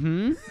shot.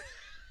 Mm-hmm.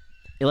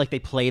 Like they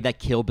play that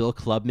Kill Bill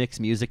Club Mix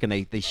music and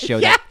they show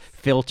that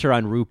filter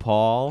on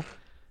RuPaul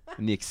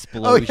and the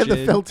explosion. Oh yeah,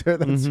 the filter.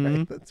 That's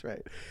right. That's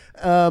right.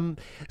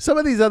 Some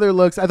of these other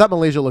looks, I thought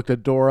Malaysia looked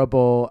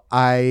adorable.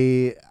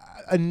 Anitra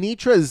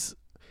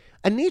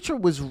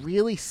was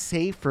really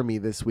safe for me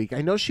this week.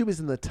 I know she was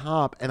in the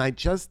top, and I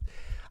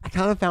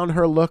kind of found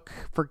her look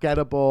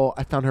forgettable.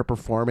 I found her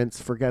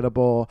performance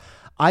forgettable.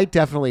 I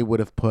definitely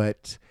would have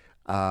put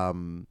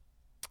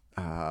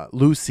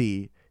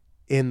Lucy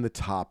in the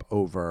top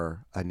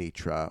over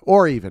Anitra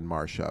or even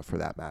Marcia for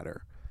that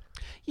matter.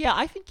 Yeah,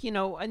 I think,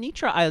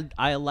 Anitra,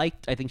 I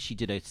liked, I think she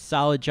did a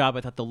solid job.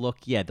 I thought the look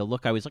I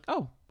was like,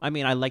 oh, I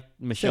mean, I liked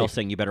Michelle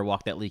saying you better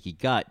walk that leaky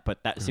gut,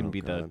 but that seemed to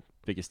be the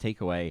biggest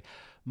takeaway.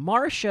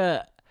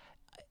 Marcia,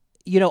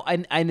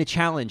 and the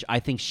challenge, I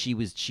think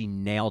she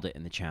nailed it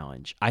in the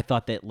challenge. I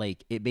thought that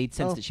like it made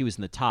sense that she was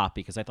in the top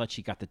because I thought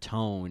she got the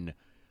tone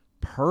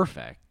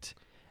perfect.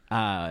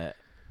 And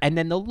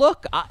then the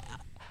look,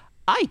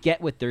 I get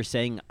what they're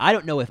saying. I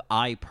don't know if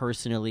I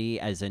personally,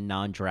 as a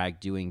non-drag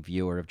doing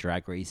viewer of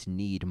Drag Race,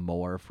 need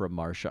more from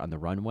Marcia on the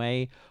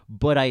runway,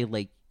 but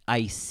I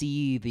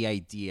see the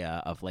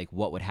idea of like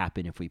what would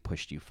happen if we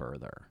pushed you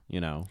further,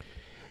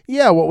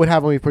 Yeah, what would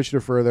happen if we pushed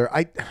her further?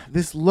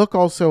 This look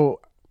also,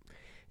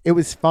 it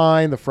was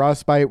fine. The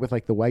frostbite with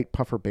like the white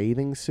puffer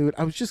bathing suit.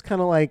 I was just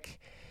kind of like,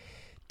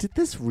 did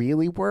this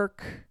really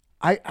work?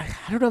 I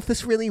don't know if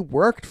this really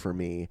worked for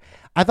me.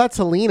 I thought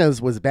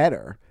Selena's was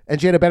better, and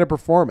she had a better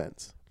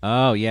performance.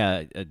 Oh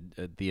yeah,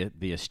 the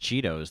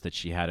Cheetos that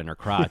she had in her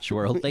crotch,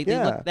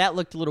 that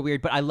looked a little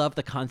weird. But I love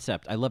the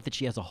concept. I love that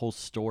she has a whole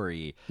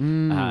story.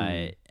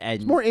 And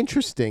it's more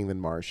interesting than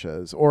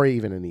Marcia's or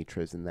even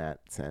Anitra's in that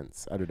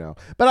sense. I don't know,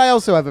 but I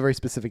also have a very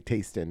specific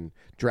taste in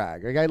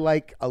drag. Like I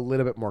like a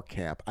little bit more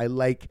camp. I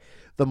like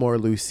the more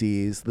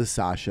Lucy's, the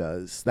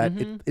Sashas. That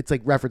it's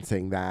like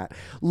referencing that.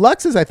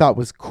 Lux's I thought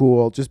was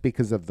cool just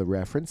because of the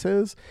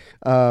references.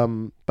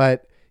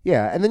 But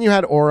yeah, and then you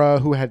had Aura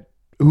who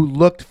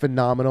looked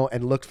phenomenal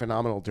and looked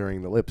phenomenal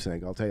during the lip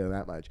sync. I'll tell you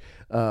that much.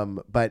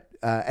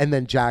 And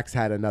then Jax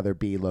had another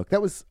B look.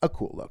 That was a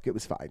cool look. It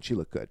was fine. She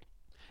looked good.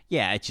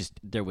 Yeah, it's just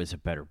there was a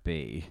better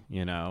B,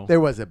 There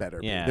was a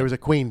better B. There was a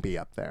queen B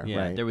up there. Yeah,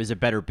 right? There was a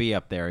better B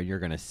up there, and you're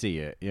gonna see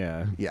it.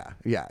 Yeah.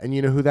 Yeah. And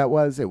you know who that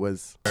was? It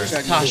was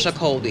Tasha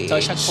Colby.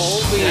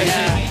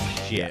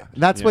 Yeah.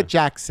 That's what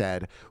Jax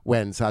said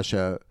when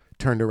Sasha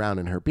turned around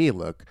in her B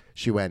look.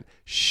 She went,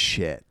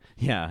 shit.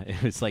 Yeah,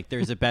 it was like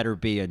there's a better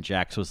B, and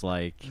Jax was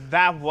like,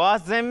 that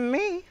wasn't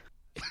me.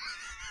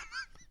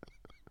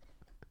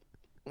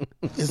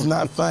 It's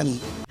not funny.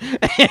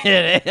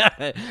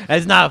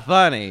 It's not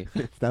funny.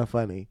 It's not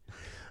funny.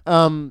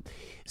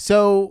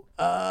 So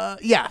the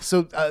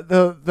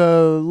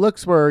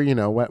looks were,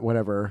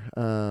 whatever.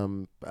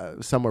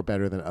 Some were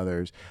better than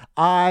others.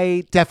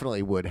 I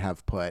definitely would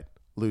have put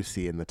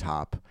Lucy in the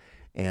top.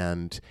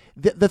 And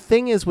the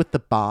thing is with the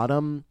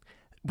bottom,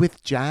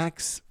 with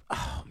Jax,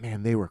 oh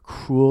man, they were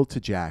cruel to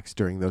Jax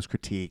during those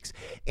critiques.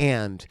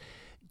 And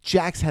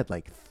Jax had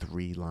like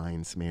 3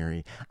 lines,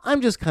 Mary.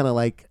 I'm just kind of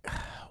like,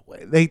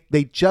 they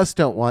just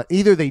don't want,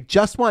 either they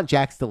just want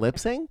Jax to lip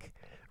sync,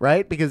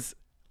 right? Because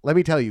let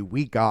me tell you,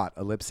 we got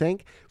a lip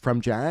sync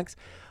from Jax.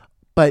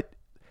 But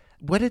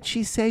what did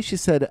she say? She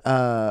said, it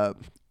was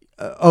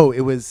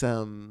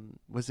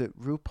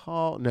it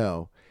RuPaul?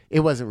 No. It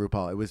wasn't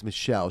RuPaul. It was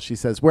Michelle. She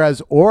says,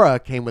 whereas Aura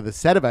came with a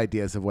set of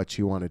ideas of what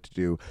she wanted to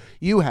do,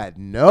 you had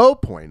no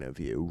point of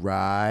view,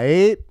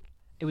 right?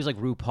 It was like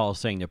RuPaul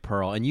saying to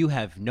Pearl, and you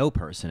have no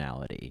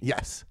personality.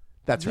 Yes,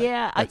 that's right.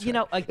 Yeah, that's you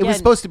know, right. again, it was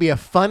supposed to be a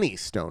funny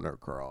stoner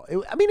girl.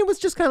 It was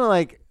just kind of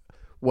like,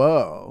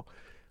 whoa.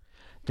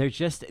 They're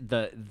just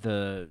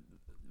the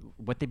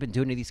what they've been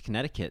doing to these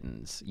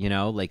Connecticutans, you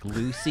know, like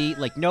Lucy,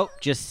 like nope,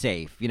 just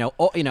safe,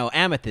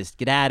 Amethyst,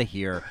 get out of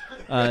here,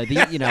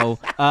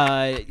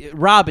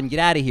 Robin, get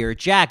out of here,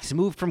 Jax,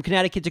 move from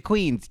Connecticut to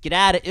Queens, get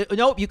out of,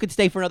 nope, you could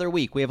stay for another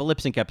week, we have a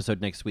lip sync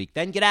episode next week,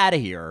 then get out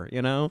of here,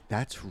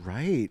 That's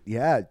right,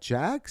 yeah,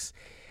 Jax,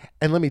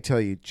 and let me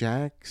tell you,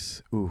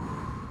 Jax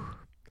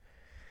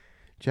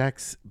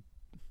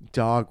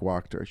dog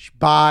walked her, she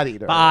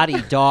bodied her,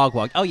 dog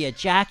walked. Oh yeah,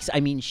 Jax,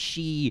 I mean,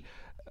 she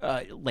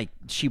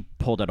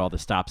pulled out all the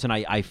stops, and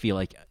I feel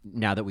like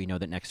now that we know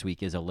that next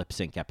week is a lip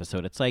sync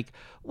episode, it's like,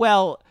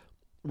 well,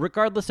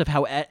 regardless of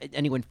how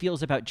anyone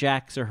feels about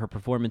Jax or her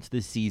performance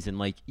this season,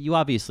 like, you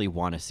obviously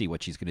want to see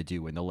what she's going to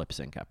do in the lip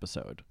sync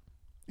episode.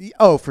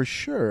 Oh, for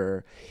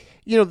sure.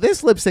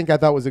 This lip sync I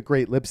thought was a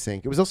great lip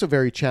sync. It was also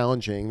very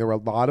challenging. There were a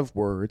lot of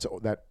words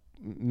that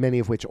many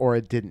of which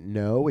Aura didn't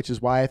know, which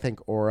is why I think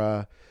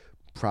Aura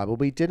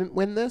probably didn't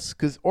win this,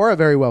 because Aura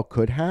very well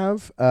could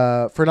have,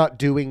 for not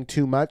doing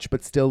too much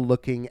but still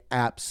looking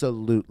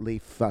absolutely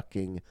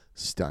fucking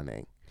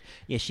stunning.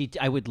 Yeah,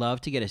 I would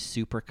love to get a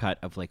super cut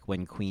of like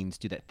when queens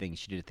do that thing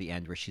she did at the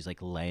end where she's like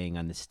laying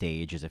on the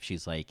stage as if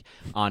she's like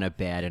on a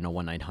bed in a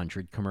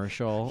 1-900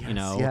 commercial,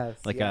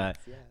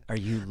 are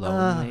you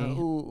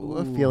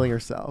lonely? Feeling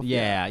herself.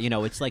 Yeah,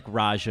 it's like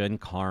Raja and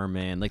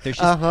Carmen. Like there's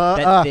just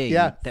that thing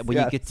that when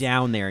you get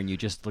down there and you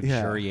just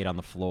luxuriate on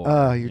the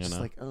floor. You're just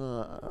like,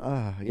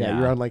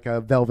 you're on like a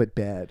velvet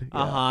bed.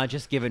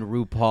 Just giving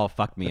RuPaul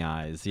fuck me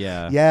eyes.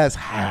 Yeah. Yes.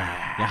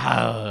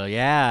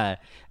 Yeah.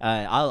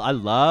 I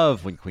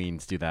love when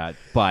queens do that,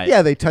 but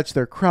yeah, they touch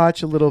their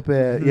crotch a little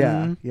bit.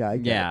 Mm-hmm. Yeah, I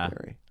get it,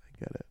 Mary. I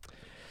get it.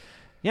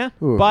 Yeah,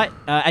 Ooh. but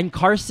and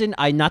Carson,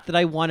 not that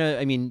I want to.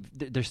 I mean,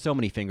 there's so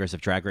many fingers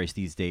of Drag Race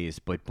these days,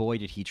 but boy,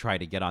 did he try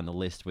to get on the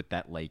list with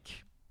that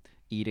like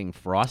eating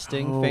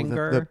frosting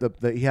finger. It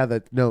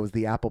was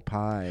the apple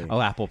pie.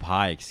 Oh, apple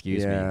pie.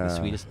 Excuse me, the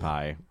sweetest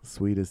pie.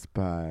 Sweetest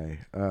pie.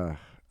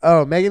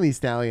 Oh, Megan Thee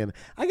Stallion.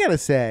 I gotta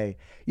say,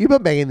 you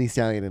put Megan Thee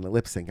Stallion in a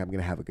lip sync, I'm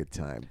gonna have a good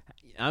time.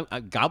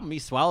 Gobble me,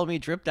 swallow me,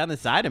 drip down the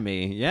side of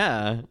me.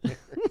 Yeah.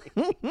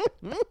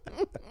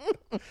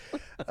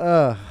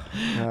 Oh,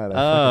 God, I fucking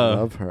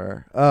love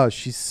her. Oh,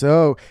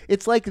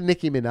 it's like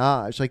Nicki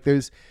Minaj. Like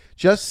there's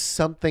just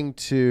something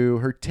to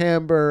her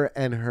timbre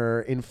and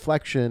her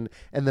inflection,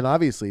 and then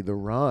obviously the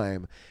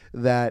rhyme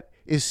that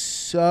is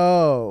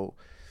so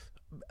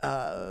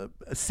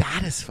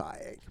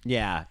satisfying.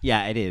 Yeah,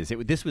 it is.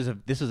 This was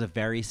a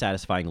very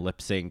satisfying lip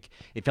sync.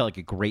 It felt like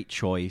a great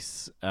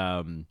choice.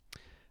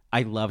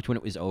 I loved when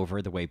it was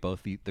over the way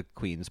both the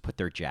queens put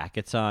their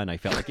jackets on. I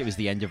felt like it was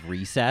the end of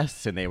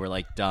recess and they were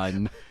like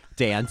done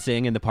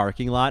dancing in the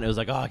parking lot. It was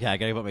like, oh, okay, I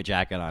gotta put my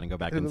jacket on and go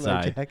back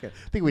inside. I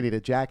think we need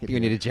a jacket. You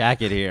need a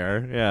jacket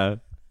here. Yeah.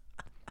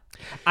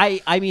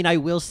 I mean, I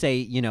will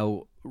say,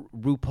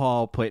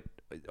 RuPaul put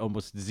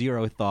almost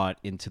zero thought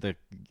into the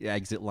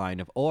exit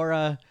line of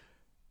Aura.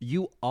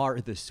 You are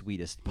the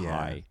sweetest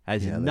pie.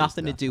 Has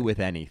nothing to do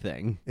with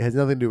anything. It has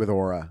nothing to do with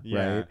Aura,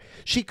 right?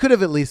 She could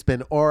have at least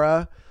been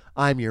Aura.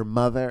 I'm your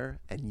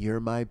mother and you're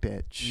my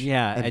bitch.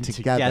 Yeah, and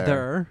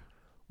together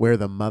we're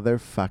the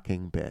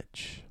motherfucking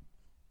bitch.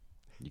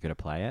 You gonna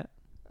play it?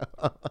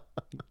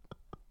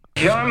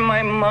 You're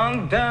my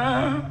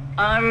mother,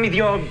 I'm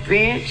your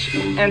bitch,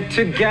 and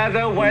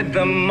together we're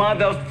the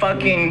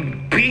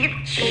motherfucking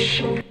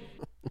bitch.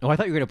 Oh, I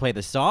thought you were gonna play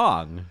the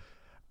song.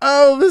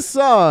 Oh, the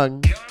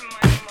song.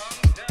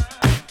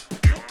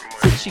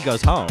 Since she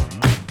goes home.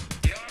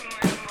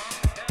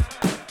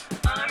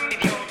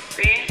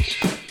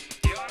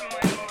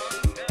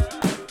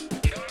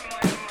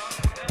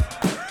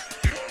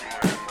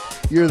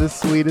 You're the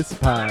sweetest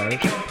pie.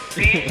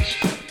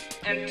 Bitch,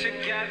 and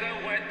together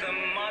we're the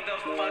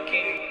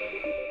motherfucking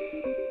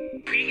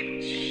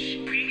bitch.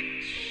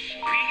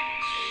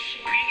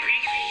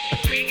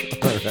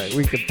 All right,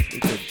 we could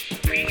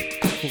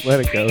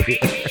let it go here.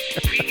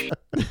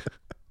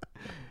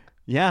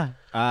 Yeah.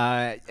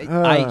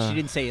 She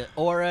didn't say,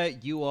 Aura,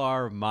 you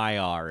are my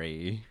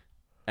Ari,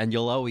 and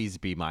you'll always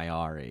be my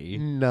Ari.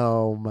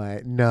 No.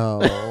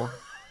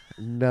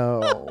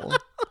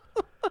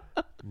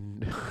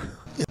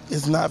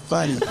 It's not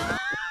funny.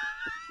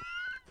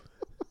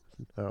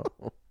 No.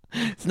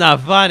 It's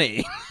not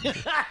funny.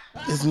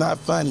 It's not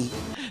funny.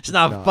 It's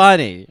not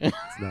funny.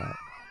 It's not.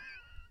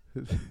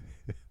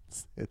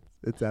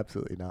 It's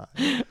absolutely not.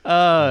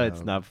 Oh,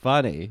 it's not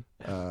funny.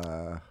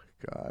 God.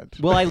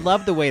 Well, I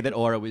love the way that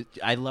Aura was.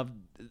 I love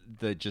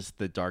the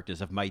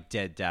darkness of my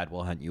dead dad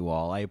will hunt you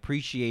all. I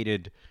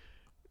appreciated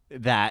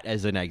that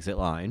as an exit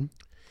line.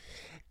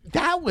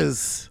 That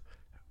was.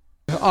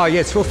 Oh yeah,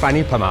 it's real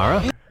funny,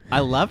 Pamara. I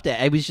loved it.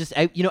 I was just,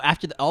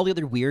 after all the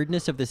other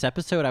weirdness of this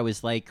episode, I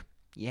was like,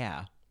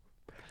 yeah.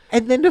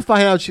 And then to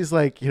find out she's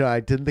like, I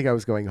didn't think I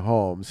was going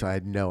home, so I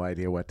had no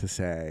idea what to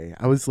say.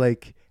 I was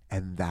like,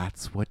 and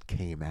that's what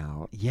came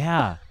out.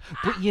 Yeah.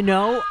 But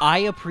I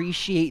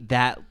appreciate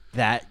that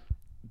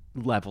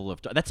level of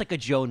that's like a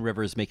Joan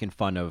Rivers making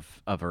fun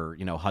of her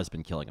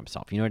husband killing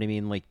himself. You know what I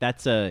mean? Like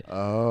that's a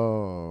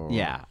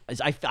yeah.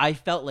 I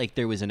felt like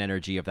there was an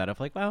energy of that of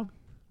like, well,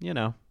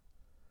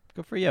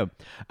 good for you.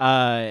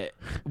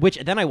 Which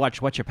then I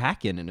watched What You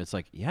Packin', and it's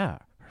like, yeah,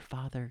 her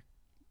father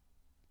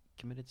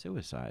committed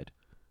suicide.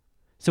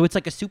 So it's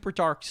like a super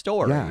dark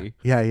story.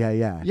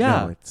 Yeah.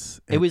 No,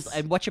 it was,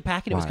 and What You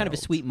Packin', it was kind of a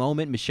wild. sweet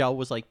moment. Michelle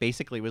was like,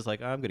 basically was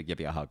like, I'm going to give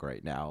you a hug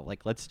right now.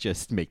 Like, let's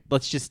just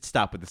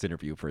stop with this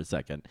interview for a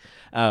second.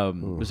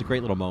 It was a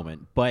great little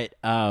moment. But,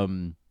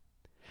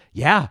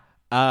 yeah.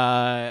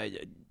 Aura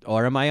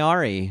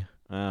Mayari.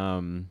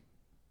 I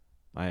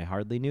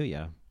hardly knew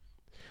you.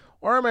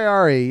 Aura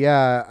Mayari,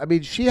 yeah. I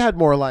mean, she had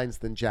more lines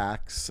than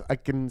Jax. I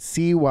can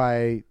see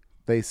why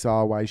they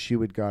saw why she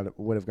would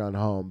have gone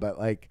home. But,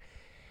 like,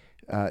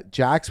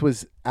 Jax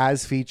was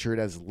as featured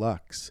as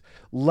Lux.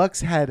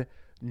 Lux had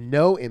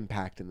no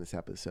impact in this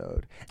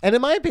episode, and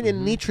in my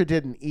opinion, Nitra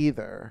didn't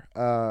either.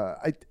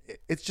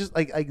 It's just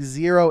like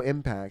zero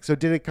impact. So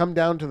did it come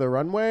down to the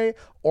runway?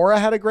 Aura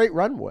had a great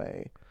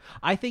runway.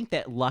 I think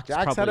that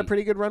Jax had a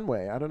pretty good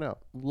runway. I don't know.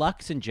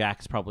 Lux and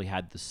Jax probably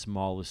had the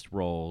smallest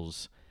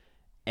roles.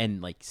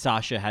 And like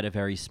Sasha had a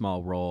very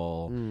small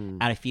role,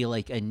 and I feel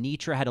like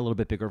Anitra had a little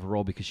bit bigger of a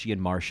role because she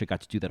and Marcia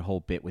got to do that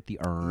whole bit with the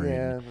urn.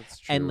 Yeah, that's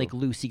true. And like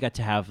Lucy got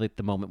to have like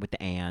the moment with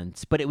the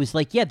ants. But it was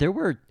like, yeah, there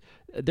were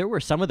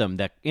some of them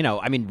that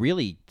I mean,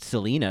 really,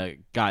 Selena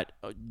got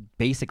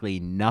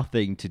basically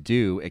nothing to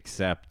do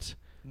except.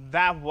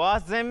 That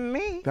wasn't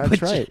me. That's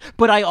right.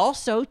 But I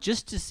also,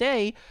 just to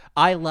say,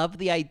 I love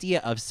the idea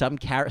of some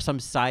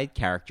side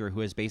character who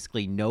has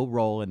basically no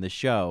role in the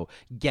show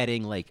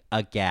getting like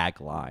a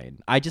gag line.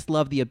 I just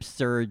love the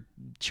absurd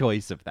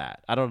choice of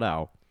that. I don't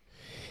know.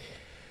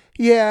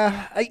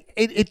 Yeah,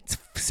 it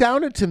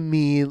sounded to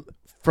me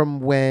from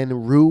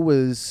when Rue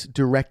was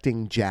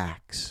directing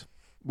Jax.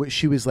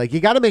 She was like, you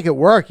got to make it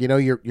work.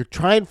 You're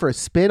trying for a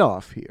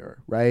spin-off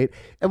here, right?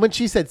 And when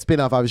she said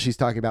spin-off, obviously she's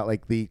talking about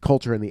like the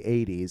culture in the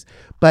 80s.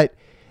 But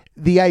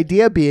the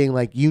idea being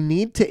like, you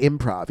need to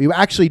improv. You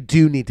actually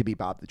do need to be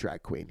Bob the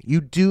Drag Queen. You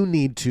do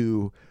need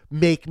to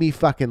make me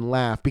fucking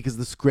laugh because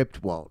the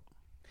script won't.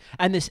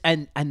 And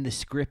the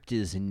script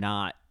is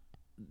not.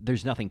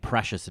 There's nothing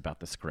precious about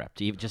the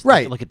script. You just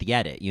look at the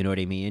edit. You know what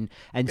I mean?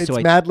 And it's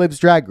so Mad Lib's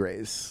Drag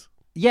Race.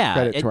 Yeah,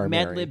 Credit to our and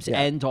Mad Mary. Libs,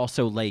 Yeah. and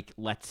also like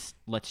let's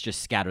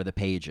just scatter the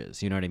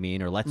pages. You know what I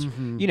mean? Or let's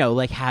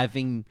like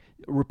having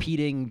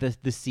repeating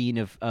the scene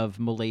of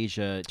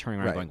Malaysia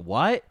turning around going,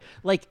 what?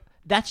 Like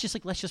that's just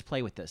like, let's just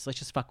play with this. Let's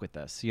just fuck with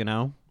this.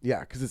 Yeah,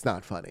 because it's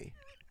not funny.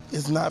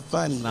 It's not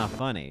funny. It's not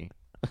funny.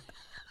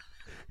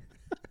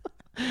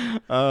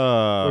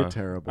 We're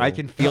terrible. I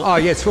can feel. Oh,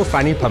 yeah, it's so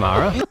funny,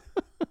 Pamara.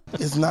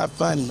 It's not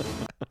funny.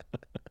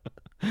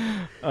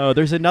 Oh,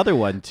 there's another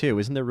one too.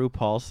 Isn't there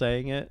RuPaul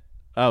saying it?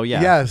 Oh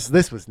yeah. Yes,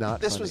 this was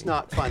not This funny. was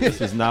not funny.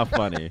 This is not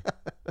funny.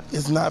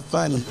 It's not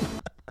funny.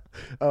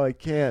 Oh, I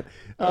can't.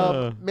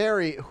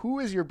 Mary, who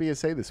is your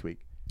BSA this week?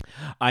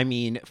 I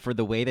mean, for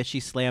the way that she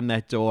slammed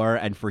that door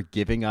and for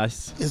giving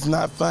us. It's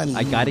not funny.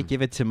 I got to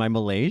give it to my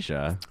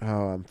Malaysia.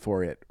 Oh, I'm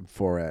for it.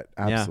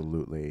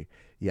 Absolutely.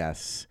 Yeah.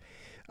 Yes.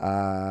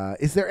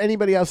 Is there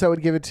anybody else I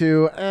would give it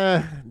to?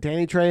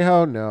 Danny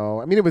Trejo?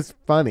 No. I mean, it was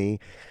funny.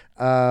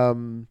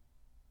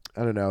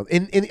 I don't know.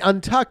 In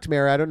Untucked,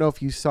 Mary, I don't know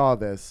if you saw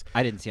this.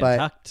 I didn't see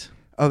Untucked.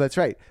 Oh, that's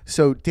right.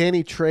 So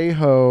Danny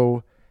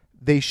Trejo,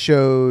 they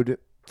showed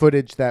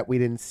footage that we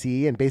didn't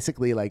see, and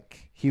basically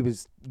like he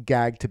was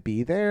gagged to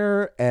be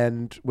there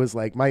and was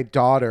like, my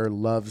daughter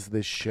loves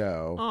this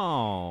show.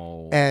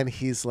 Oh. And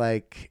he's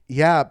like,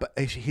 but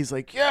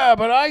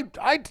I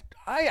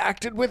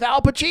acted with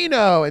Al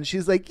Pacino. And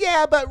she's like,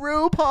 yeah, but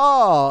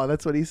RuPaul.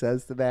 That's what he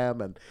says to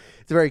them. And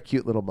it's a very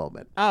cute little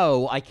moment.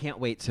 Oh, I can't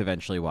wait to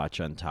eventually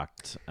watch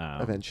Untucked.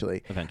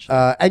 Eventually.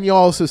 And you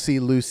also see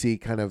Lucy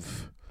kind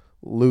of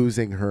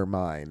losing her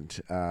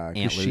mind.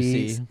 Aunt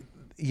Lucy.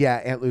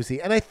 Yeah, Aunt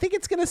Lucy. And I think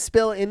it's going to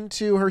spill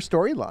into her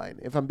storyline,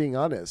 if I'm being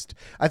honest.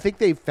 I think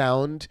they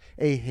found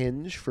a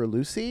hinge for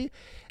Lucy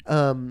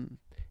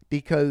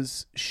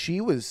because she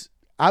was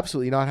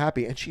absolutely not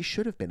happy, and she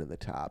should have been in the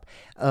top.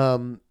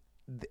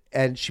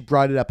 And she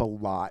brought it up a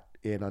lot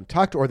in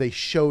Untucked, or they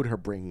showed her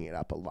bringing it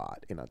up a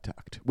lot in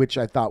Untucked, which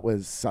I thought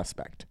was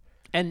suspect.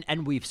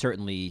 And we've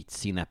certainly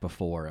seen that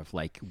before of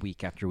like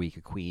week after week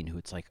a queen who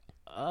it's like,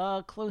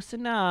 close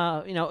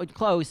enough,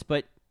 close,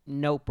 but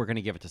nope, we're going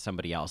to give it to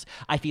somebody else.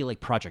 I feel like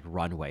Project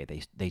Runway,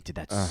 they did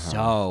that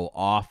so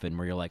often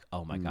where you're like,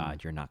 oh my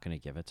God, you're not going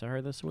to give it to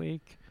her this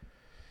week?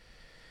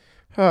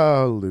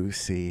 Oh,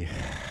 Lucy.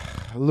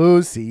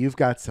 Lucy, you've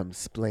got some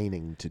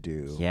splaining to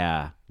do.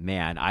 Yeah,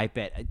 man, I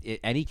bet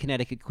any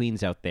Connecticut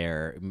queens out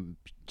there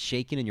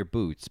shaking in your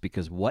boots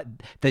because what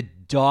the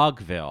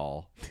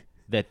Dogville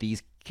that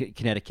these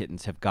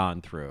Connecticutans have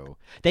gone through.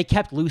 They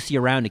kept Lucy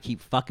around to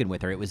keep fucking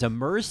with her. It was a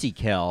mercy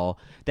kill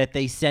that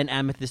they sent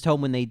Amethyst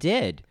home when they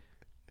did.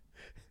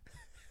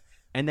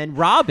 And then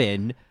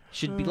Robin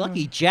should be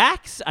lucky.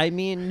 Jax, I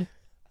mean,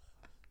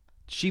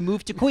 she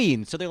moved to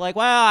Queens, so they're like,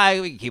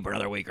 well, we can keep her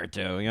another week or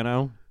two, you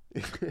know?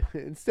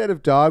 Instead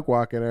of dog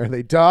walking her,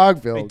 they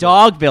dog build her.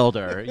 Dog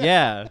builder,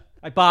 yeah.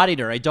 I bodied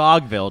her. I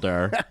dog build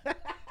her.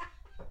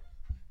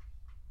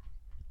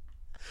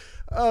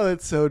 Oh,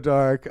 that's so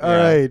dark. All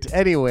right.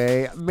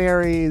 Anyway,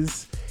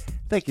 Marys,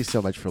 thank you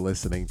so much for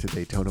listening to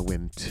Daytona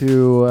Wind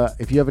 2.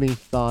 If you have any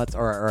thoughts,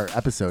 or our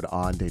episode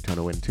on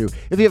Daytona Wind 2,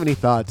 if you have any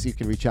thoughts, you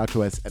can reach out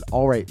to us at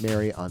All Right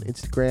Mary on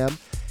Instagram.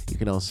 You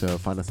can also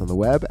find us on the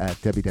web at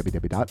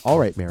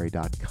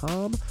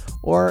www.allrightmary.com,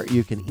 or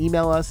you can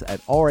email us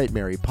at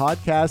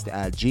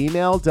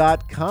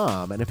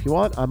allrightmarypodcast@gmail.com. And if you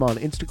want, I'm on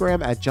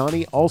Instagram at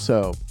Johnny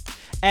also.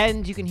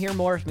 And you can hear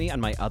more of me on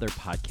my other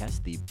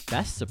podcast, the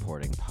Best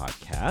Supporting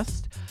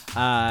Podcast,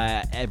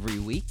 every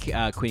week,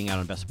 queening out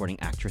on Best Supporting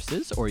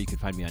Actresses, or you can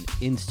find me on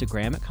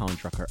Instagram at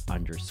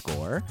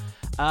ColinDrucker_.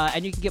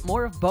 And you can get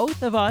more of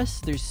both of us.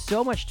 There's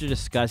so much to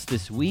discuss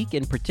this week,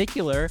 in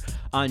particular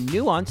on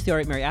Nuance, the All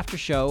Right Mary After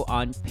Show,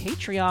 on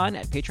Patreon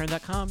at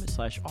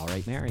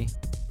patreon.com/allrightmary.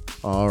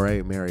 All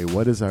right, Mary,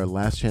 what is our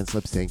last chance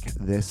lip sync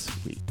this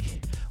week?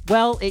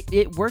 Well,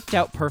 it worked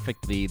out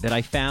perfectly that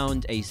I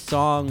found a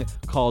song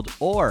called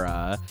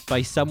Aura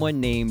by someone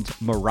named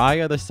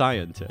Mariah the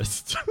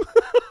Scientist.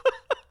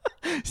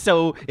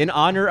 So, in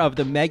honor of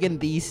the Megan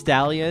Thee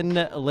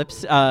Stallion lip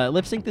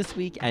sync this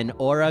week and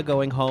Aura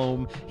going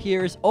home,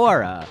 here's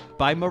Aura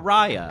by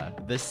Mariah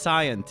the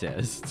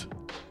Scientist.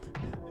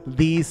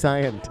 The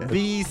Scientist.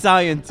 The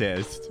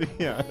Scientist.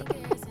 Yeah.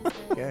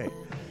 Okay.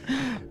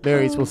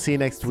 Marys, we'll see you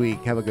next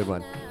week. Have a good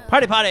one.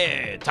 Party,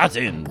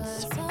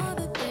 Todsins.